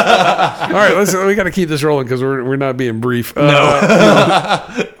 All right, we got to keep this rolling because we're not being brief.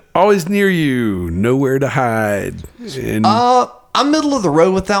 No. Always near you, nowhere to hide. And I'm middle of the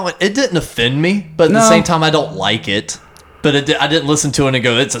road with that one. It didn't offend me, but at the same time, I don't like it. But I didn't listen to it and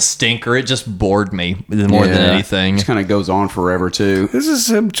go, it's a stinker. It just bored me more than anything. It just kind of goes on forever, too. This is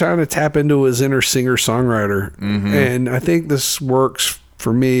him trying to tap into his inner singer-songwriter. Mm-hmm. And I think this works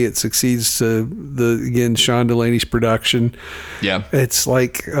for me. It succeeds to, Sean Delaney's production. Yeah. It's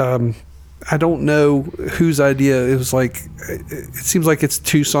like... I don't know whose idea it was. Like, it seems like it's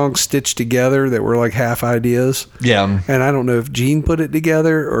two songs stitched together that were like half ideas. Yeah. And I don't know if Gene put it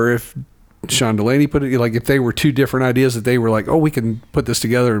together or if Sean Delaney put it, like if they were two different ideas that they were like, oh, we can put this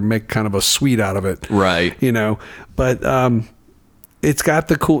together and make kind of a suite out of it. Right. You know, but it's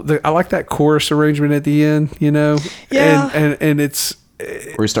got I like that chorus arrangement at the end, you know? Yeah. And it's,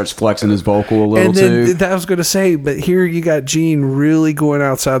 where he starts flexing his vocal a little and then, too. That I was going to say, but here you got Gene really going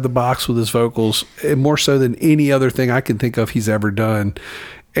outside the box with his vocals, and more so than any other thing I can think of he's ever done.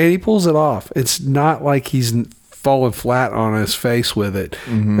 And he pulls it off. It's not like he's falling flat on his face with it.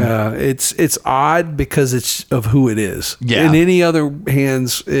 Mm-hmm. It's odd because it's of who it is. Yeah. In any other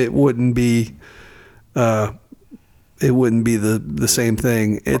hands, it wouldn't be. It wouldn't be the same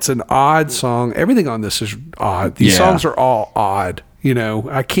thing. It's an odd song. Everything on this is odd. These songs are all odd. You know,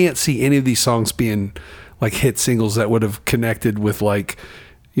 I can't see any of these songs being like hit singles that would have connected with, like,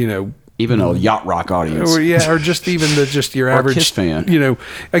 you know, even a yacht rock audience, or just even just your average Kiss fan. You know,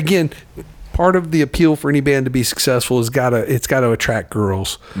 again, part of the appeal for any band to be successful is it's got to attract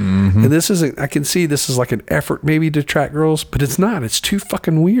girls. Mm-hmm. And this isn't. I can see this is like an effort maybe to attract girls, but it's not. It's too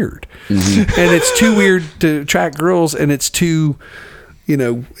fucking weird, and it's too weird to attract girls, and it's too. You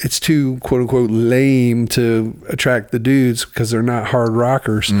know, it's too quote unquote lame to attract the dudes because they're not hard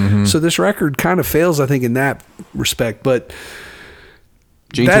rockers. Mm-hmm. So this record kind of fails, I think, in that respect. But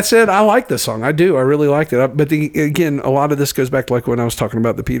that said, I like this song. I do. I really liked it. But again, a lot of this goes back to like when I was talking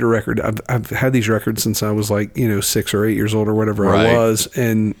about the Peter record. I've had these records since I was like, 6 or 8 years old or whatever I was.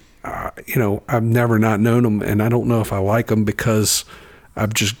 And, I've never not known them. And I don't know if I like them because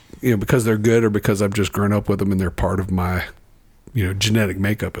I've just, because they're good or because I've just grown up with them and they're part of my genetic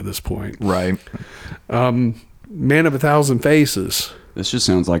makeup at this point. Right. Man of a Thousand Faces. This just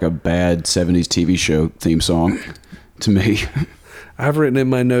sounds like a bad 70s TV show theme song to me. I've written in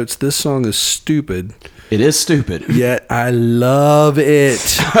my notes, this song is stupid. It is stupid. Yet I love it.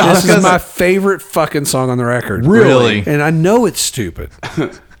 This is my favorite fucking song on the record. Really? And I know it's stupid.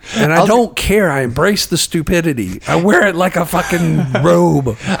 And I don't care. I embrace the stupidity. I wear it like a fucking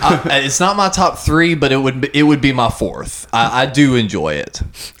robe. It's not my top 3, but it would be my 4th. I do enjoy it.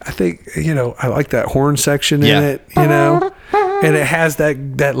 I think, I like that horn section in it, and it has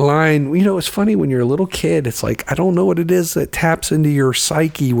that line. It's funny when you're a little kid, it's like, I don't know what it is that taps into your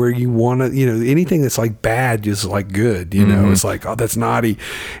psyche where you want to, anything that's like bad is like good, it's like, oh, that's naughty.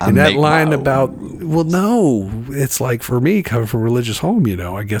 And that line about, well, no, it's like for me coming from a religious home,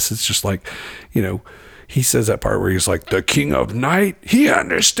 I guess it's just like, he says that part where he's like, the king of night, he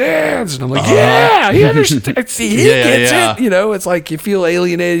understands. And I'm like, yeah, he understands. See, he gets it. It's like you feel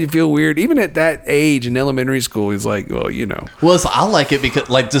alienated, you feel weird. Even at that age in elementary school, he's like, well, Well, I like it because,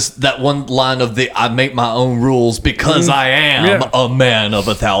 like, just that one line of I make my own rules because I am a man of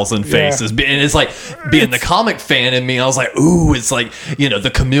a thousand faces. Yeah. And it's like, being the comic fan in me, I was like, ooh, it's like,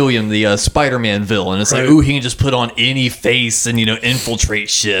 the Chameleon, the Spider-Man villain. It's like, ooh, he can just put on any face and, infiltrate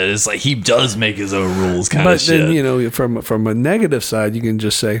shit. It's like, he does make his own rules. Beatles kind of shit. But then, you know, from a negative side, you can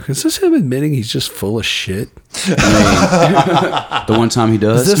just say, is this him admitting he's just full of shit? The one time he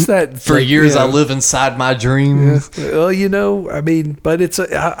does. Is this that for years I live inside my dreams? Yeah. Well, you know, I mean, but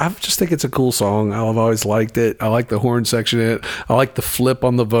I just think it's a cool song. I've always liked it. I like the horn section in it. I like the flip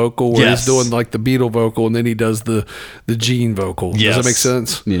on the vocal where he's doing like the Beatle vocal and then he does the Gene vocal. Does that make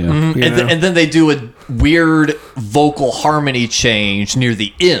sense? Yeah. Mm-hmm. And then they do a weird vocal harmony change near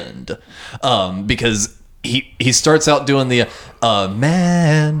the end, because he starts out doing the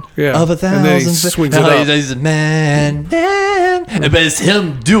man of 1,000. And then he swings it up. He's a man, but it's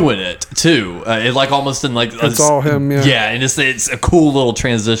him doing it too. It like almost in like it's all him. Yeah, and it's a cool little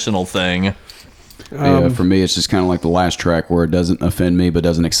transitional thing. Yeah, for me, it's just kind of like the last track where it doesn't offend me but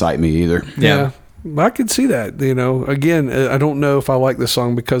doesn't excite me either. Yeah. I could see that, you know. Again, I don't know if I like this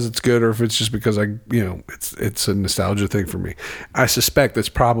song because it's good or if it's just because it's a nostalgia thing for me. I suspect it's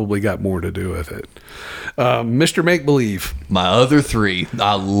probably got more to do with it. Mr. Make Believe. My other three.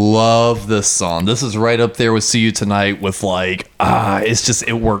 I love this song. This is right up there with See You Tonight with like, it's just,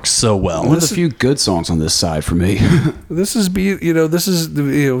 it works so well. One of the few good songs on this side for me. This is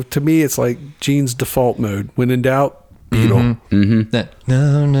to me, it's like Gene's default mode. When in doubt, Beatle.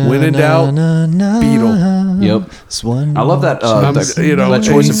 Mm-hmm. When in doubt, Beatle. Yep. I love that that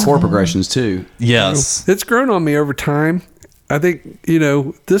choice of chord progressions too. Yes. It's grown on me over time. I think,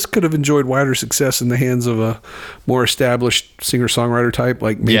 this could have enjoyed wider success in the hands of a more established singer-songwriter type,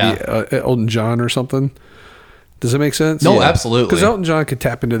 like maybe Elton John or something. Does that make sense? No, absolutely. Because Elton John could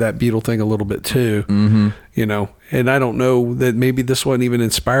tap into that Beatle thing a little bit too. Mm-hmm. And I don't know that maybe this wasn't even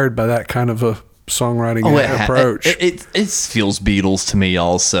inspired by that kind of a songwriting approach. It feels Beatles to me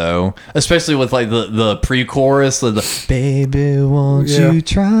also, especially with like the pre-chorus, the baby won't you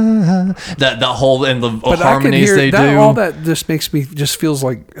try, that whole and the harmonies they do. All that just makes me just feels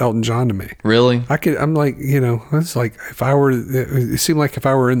like Elton John to me. Really? I'm like, it's like it seemed like if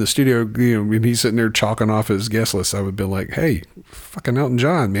I were in the studio, and he's sitting there chalking off his guest list, I would be like, hey, fucking Elton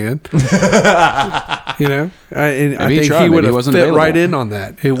John, man. I think he would have fit right in on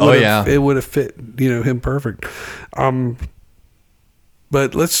that. It would have fit him perfect.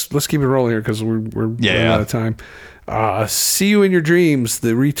 But let's keep it rolling here because we're running out of time. See You in Your Dreams,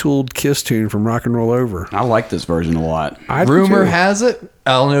 the retooled Kiss tune from Rock and Roll Over. I like this version a lot. Rumor has it,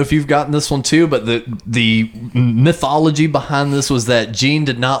 I don't know if you've gotten this one too, but the mythology behind this was that Gene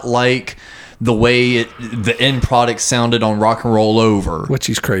did not like the way the end product sounded on Rock and Roll Over, which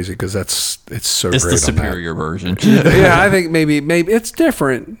is crazy because it's the superior version. Yeah, I think maybe it's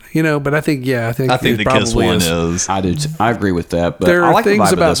different, but I think the Kiss one is. I do. I agree with that. But there I are like things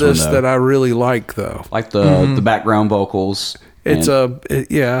the vibe about of this one, that I really like, though, like the background vocals. It's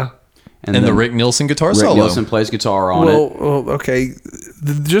and the Rick Nielsen guitar solo. Rick Nielsen plays guitar on it. Well, okay.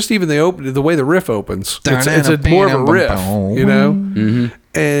 Just even the way the riff opens, it's more of a riff, Mm-hmm.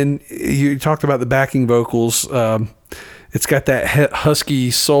 And you talked about the backing vocals. It's got that husky,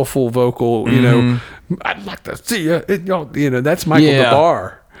 soulful vocal. I'd like to see you. That's Michael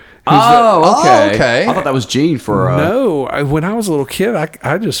DeBar. Okay. I thought that was Gene for. No, when I was a little kid,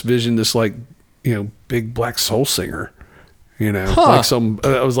 I just visioned this like big black soul singer. Like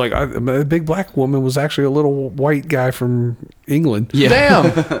I was like, a big black woman was actually a little white guy from England. Yeah.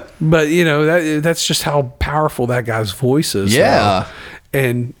 Damn. But that's just how powerful that guy's voice is. Yeah.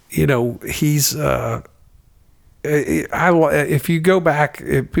 And he's if you go back,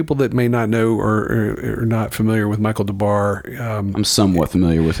 people that may not know or are not familiar with Michael DeBar, I'm somewhat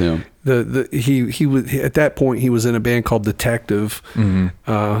familiar with him. He was at that point he was in a band called Detective,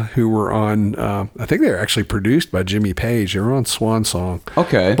 who were on. I think they were actually produced by Jimmy Page. They were on Swan Song.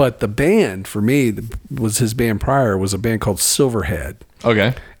 Okay, but the band for me was his band prior was a band called Silverhead.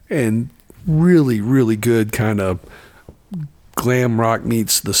 Okay, and really, really good kind of glam rock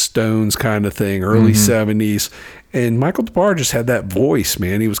meets the Stones kind of thing, early 70s. And Michael DeBar just had that voice,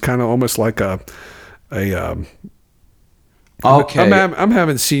 man. He was kind of almost like a okay. I'm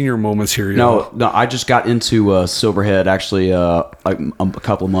having senior moments here. No, I just got into Silverhead actually like a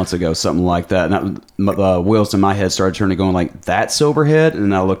couple of months ago, something like that. And that, wheels in my head started turning, going like, that Silverhead?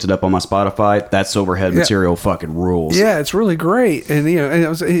 And I looked it up on my Spotify. That Silverhead material fucking rules. Yeah, it's really great. And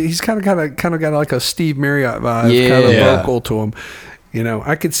he's kind of got like a Steve Marriott vibe, kind of vocal to him.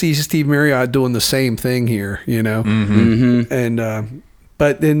 I could see Steve Marriott doing the same thing here. Mm-hmm. And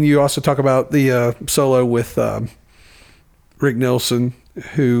but then you also talk about the solo with Rick Nielsen,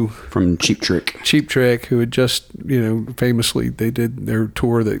 who from Cheap Trick, who had just famously they did their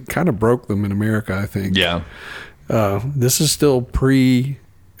tour that kind of broke them in America, I think. Yeah. This is still pre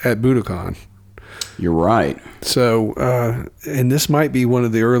at Budokan. You're right. So and this might be one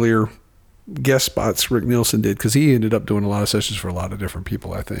of the earlier guest spots Rick Nielsen did, because he ended up doing a lot of sessions for a lot of different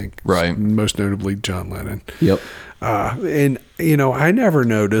people, I think. Right. Most notably John Lennon. Yep. And, I never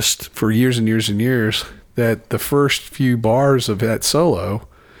noticed for years and years and years that the first few bars of that solo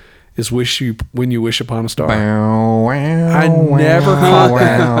is When You Wish Upon a Star. I never caught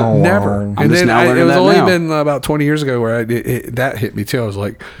that. Never. And then it was only been about 20 years ago where that hit me too. I was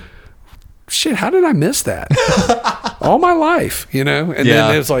like, shit, how did I miss that? All my life, And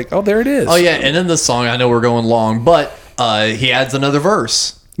then it's like, oh, there it is. Oh, yeah. And in the song, I know we're going long, but he adds another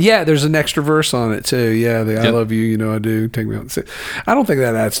verse. Yeah, there's an extra verse on it too. Yeah, I love you, I do. Take me out. I don't think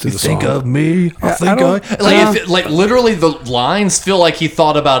that adds to the song. Think of me. Literally, the lines feel like he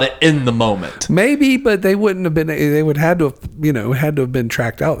thought about it in the moment. Maybe, but they wouldn't have been. They would had to have been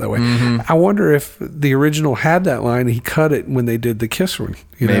tracked out that way. Mm-hmm. I wonder if the original had that line and he cut it when they did the Kiss one.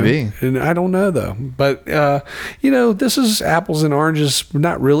 Maybe. And I don't know though. But this is apples and oranges.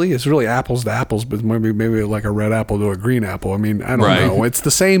 Not really. It's really apples to apples, but maybe like a red apple to a green apple. I mean, I don't know. It's the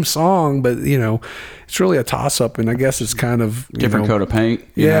same song, but it's really a toss-up, and I guess it's kind of different coat of paint.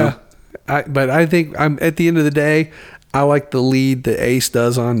 Yeah, but I think at the end of the day, I like the lead that Ace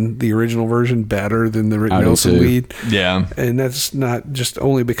does on the original version better than the Rick Nielsen lead. Yeah, and that's not just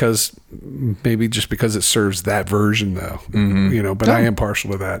only because it serves that version though. Mm-hmm. But I am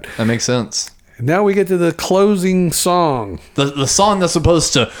partial to that. That makes sense. Now we get to the closing song. The song that's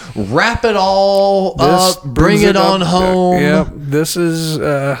supposed to wrap it all up, bring it on home. Yeah, this is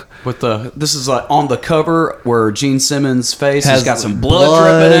this is like on the cover where Gene Simmons' face has got some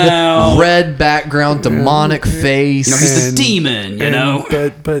blood dripping out, red background, demonic face. He's the demon.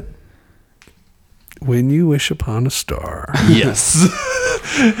 But When You Wish Upon a Star. Yes.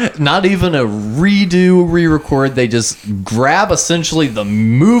 Not even a re-record. They just grab essentially the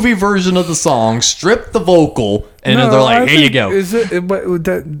movie version of the song, strip the vocal, and then they're like, here you go. Is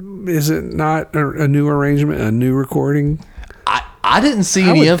it not a new arrangement, a new recording? I didn't see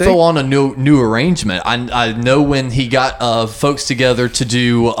any info on a new arrangement. I know when he got folks together to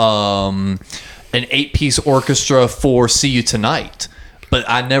do an 8-piece orchestra for See You Tonight. But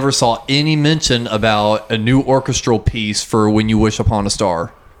I never saw any mention about a new orchestral piece for When You Wish Upon a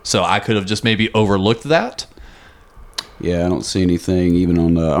Star. So I could have just maybe overlooked that. Yeah, I don't see anything even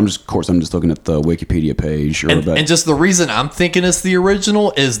on the... I'm just looking at the Wikipedia page. And just the reason I'm thinking it's the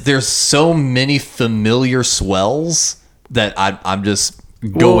original is there's so many familiar swells that I'm just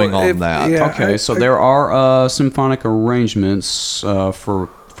going on that. Yeah, okay, so there are symphonic arrangements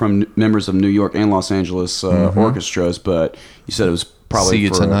from members of New York and Los Angeles orchestras, but you said it was probably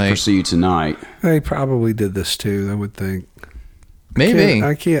for See You Tonight. They probably did this too, I would think. Maybe.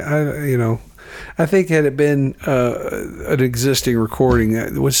 I think had it been an existing recording,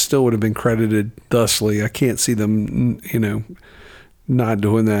 it still would have been credited thusly. I can't see them, not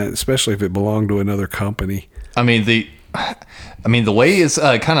doing that, especially if it belonged to another company. I mean, the way it's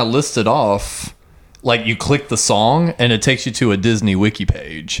kind of listed off, like you click the song and it takes you to a Disney wiki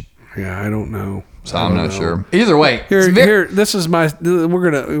page. Yeah, I don't know. So I'm not sure. Either way, here. This is my.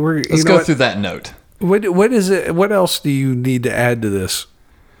 Let's go through that note. What is it? What else do you need to add to this?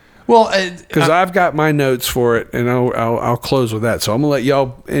 Well, because I've got my notes for it, and I'll close with that. So I'm gonna let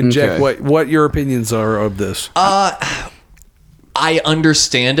y'all inject what your opinions are of this. I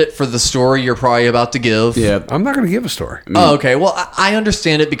understand it for the story you're probably about to give. Yeah, I'm not going to give a story. Oh, okay. Well, I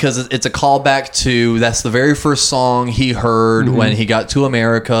understand it because it's a callback to that's the very first song he heard when he got to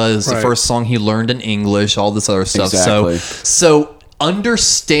America. It's the first song he learned in English. All this other stuff. Exactly. So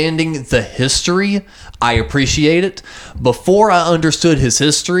understanding the history, I appreciate it. Before I understood his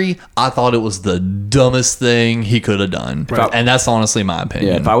history, I thought it was the dumbest thing he could have done, and that's honestly my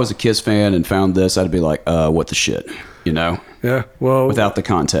opinion. Yeah, if I was a Kiss fan and found this, I'd be like, "What the shit," Yeah, well, without the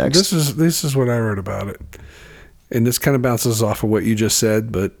context. This is what I wrote about it, and this kind of bounces off of what you just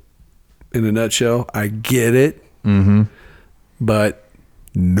said. But in a nutshell, I get it, but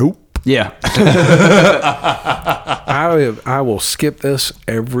nope. Yeah, I will skip this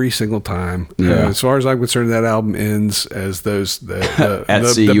every single time. Yeah. As far as I'm concerned, that album ends as the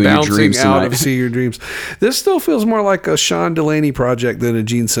See You in Your Dreams bouncing out tonight. of See Your Dreams. This still feels more like a Sean Delaney project than a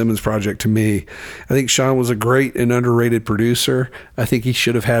Gene Simmons project to me. I think Sean was a great and underrated producer. I think he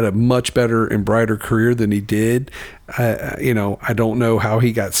should have had a much better and brighter career than he did. I don't know how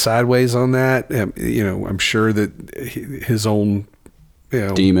he got sideways on that. I'm sure that his own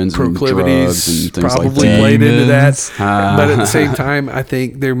demons proclivities and drugs and probably things like played into that. But at the same that. time, I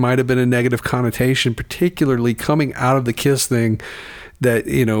think there might have been a negative connotation, particularly coming out of the Kiss thing, that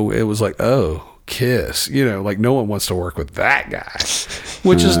it was like, oh, Kiss, like no one wants to work with that guy,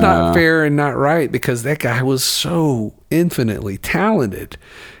 which is not fair and not right, because that guy was so infinitely talented,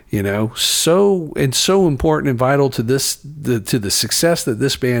 so important and vital to to the success that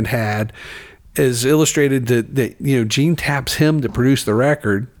this band had, is illustrated that Gene taps him to produce the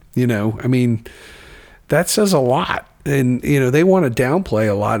record. That says a lot. And, they want to downplay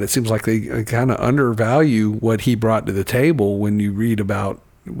a lot. It seems like they kind of undervalue what he brought to the table when you read about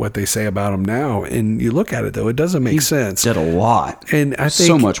what they say about him now. And you look at it, though, it doesn't make sense. Did a lot. And I think,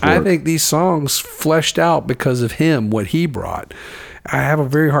 so much work. I think these songs fleshed out because of him, what he brought. I have a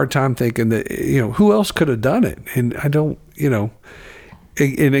very hard time thinking that, who else could have done it? And I don't,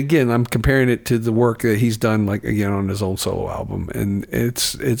 and again, I'm comparing it to the work that he's done, like, again, on his own solo album, and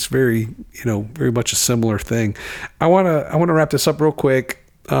it's very, very much a similar thing. I want to wrap this up real quick,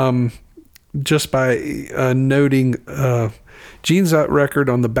 just by noting Gene's record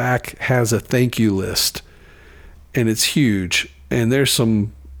on the back has a thank you list, and it's huge, and there's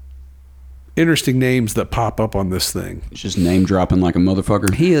some interesting names that pop up on this thing. It's just name dropping like a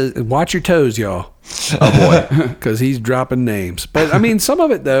motherfucker. He is. Watch your toes, y'all. Oh boy, because he's dropping names. But I mean, some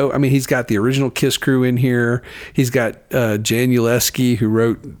of it though. I mean, he's got the original Kiss crew in here. He's got Jan Uleski, who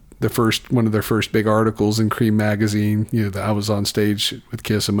wrote one of their first big articles in Cream magazine. That I was on stage with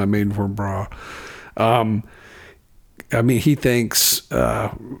Kiss in my Maidenform bra. I mean, he thanks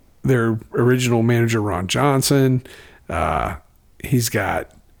their original manager Ron Johnson. He's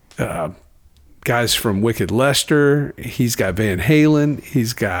got guys from Wicked Lester. He's got Van Halen.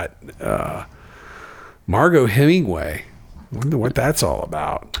 He's got Margot Hemingway. I wonder what that's all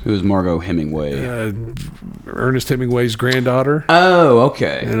about. Who's Margot Hemingway? Ernest Hemingway's granddaughter. Oh,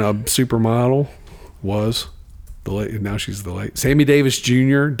 okay. And a supermodel was the late. Now she's the late. Sammy Davis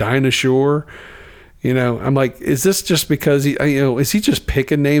Jr., Dinah Shore. I'm like, is this just because is he just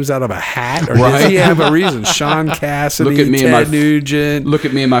picking names out of a hat, or does he have a reason? Sean Cassidy, look at me Ted Nugent. Look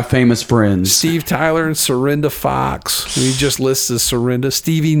at me and my famous friends. Steve Tyler and Serinda Fox. He just lists as Serinda.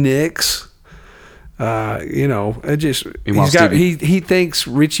 Stevie Nicks. He thinks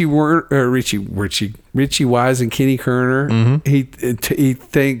Richie Wise and Kenny Kerner. Mm-hmm. He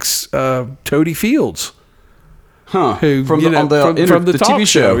thinks Toady Fields. Huh? From the talk TV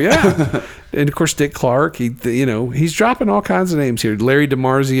show, yeah. And of course Dick Clark. He's dropping all kinds of names here. Larry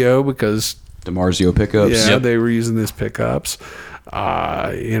DiMarzio, because DiMarzio pickups. Yeah, they were using his pickups.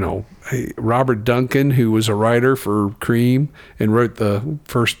 Robert Duncan, who was a writer for Cream and wrote the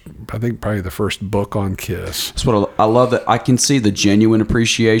first book on Kiss. That's what I love, that I can see the genuine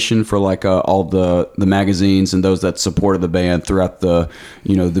appreciation for like all the magazines and those that supported the band throughout the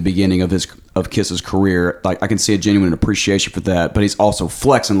the beginning of Kiss's career. Like, I can see a genuine appreciation for that, but he's also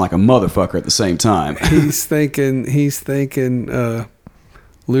flexing like a motherfucker at the same time. He's thinking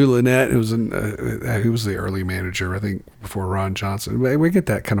Lou Lynette, who was the early manager, I think, before Ron Johnson. We get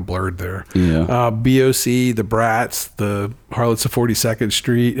that kind of blurred there. Yeah. BOC, the Brats, the Harlots of 42nd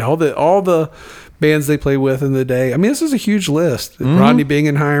Street, all the bands they played with in the day. I mean, this is a huge list. Mm-hmm. Rodney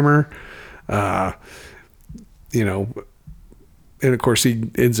Bingenheimer, and of course he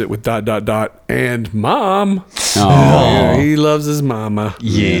ends it with ... and mom. Oh. He loves his mama.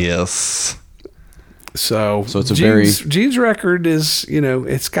 Yes. So it's a Gene's record is,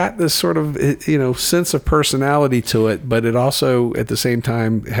 it's got this sort of, sense of personality to it, but it also at the same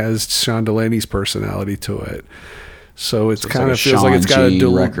time has Sean Delaney's personality to it. So it kind of feels like it's got a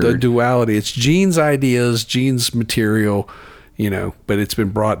duality. It's Gene's ideas, Gene's material, but it's been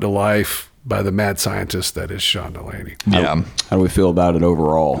brought to life by the mad scientist that is Sean Delaney. Yeah. How do we feel about it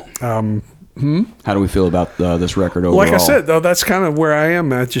overall? How do we feel about this record overall? Like I said, though, that's kind of where I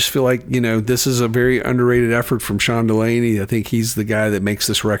am. I just feel like, this is a very underrated effort from Sean Delaney. I think he's the guy that makes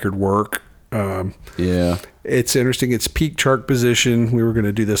this record work. Yeah. It's interesting. It's peak chart position. We were going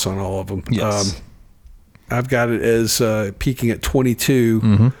to do this on all of them. Yes. I've got it as peaking at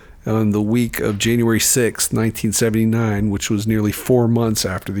 22 on the week of January 6th, 1979, which was nearly 4 months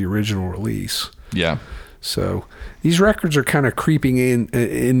after the original release. Yeah. So these records are kind of creeping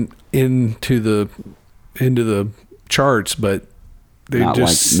into the charts, but they're not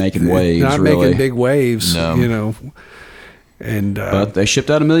just like making waves. Not really. making big waves. No. And but they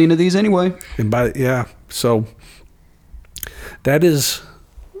shipped out 1 million of these anyway. So that is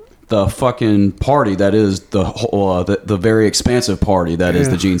the fucking party. That is the whole, the very expansive party. That is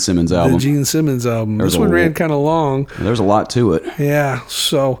the Gene Simmons album. The Gene Simmons album. This one ran kind of long. There's a lot to it. Yeah.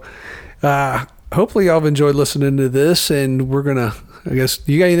 So hopefully y'all have enjoyed listening to this, and we're gonna I guess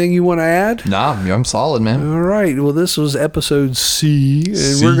you got anything you want to add? Nah, I'm solid, man. All right. Well, this was episode C,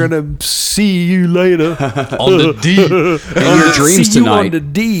 and we're gonna see you later on the D in your dreams see tonight. You on the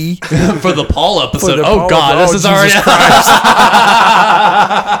D for the Paul episode. Oh God, this is already.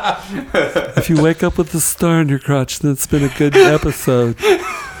 If you wake up with a star in your crotch, then it's been a good episode.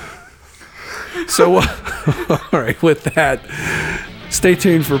 So, all right. With that, stay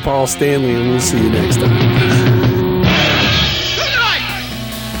tuned for Paul Stanley, and we'll see you next time.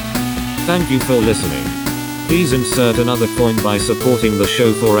 Thank you for listening. Please insert another coin by supporting the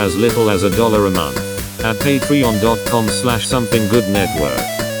show for as little as $1 a month at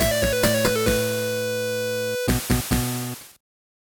patreon.com/somethinggoodnetwork.